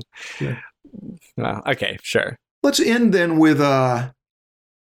time. Yeah. Well, okay, sure. Let's end then with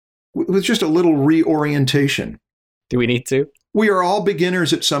just a little reorientation. Do we need to? We are all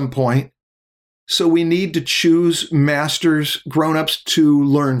beginners at some point, so we need to choose masters, grown-ups to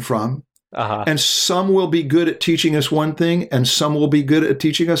learn from. Uh-huh. And some will be good at teaching us one thing, and some will be good at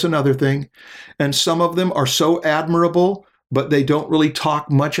teaching us another thing. And some of them are so admirable, but they don't really talk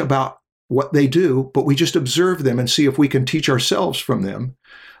much about what they do, but we just observe them and see if we can teach ourselves from them.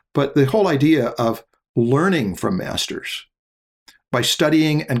 But the whole idea of learning from masters by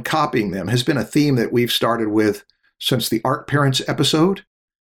studying and copying them has been a theme that we've started with since the Art Parents episode.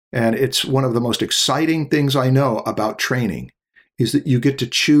 And it's one of the most exciting things I know about training, is that you get to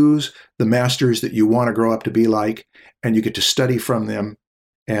choose the masters that you want to grow up to be like, and you get to study from them.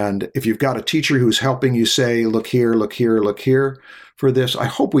 And if you've got a teacher who's helping you say, look here, look here, look here for this, I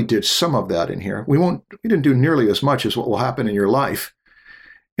hope we did some of that in here. We didn't do nearly as much as what will happen in your life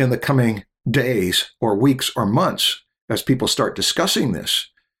in the coming days or weeks or months as people start discussing this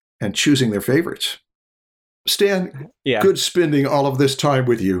and choosing their favorites. Stan, Good spending all of this time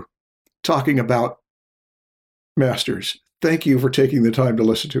with you talking about masters. Thank you for taking the time to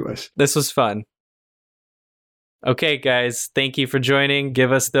listen to us. This was fun. Okay, guys, thank you for joining.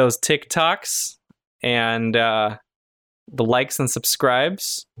 Give us those TikToks and the likes and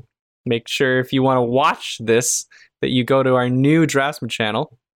subscribes. Make sure if you want to watch this that you go to our new Draftsman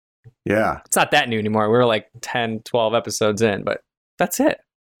channel. Yeah. It's not that new anymore. We're like 10, 12 episodes in, but that's it.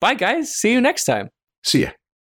 Bye, guys. See you next time. See ya.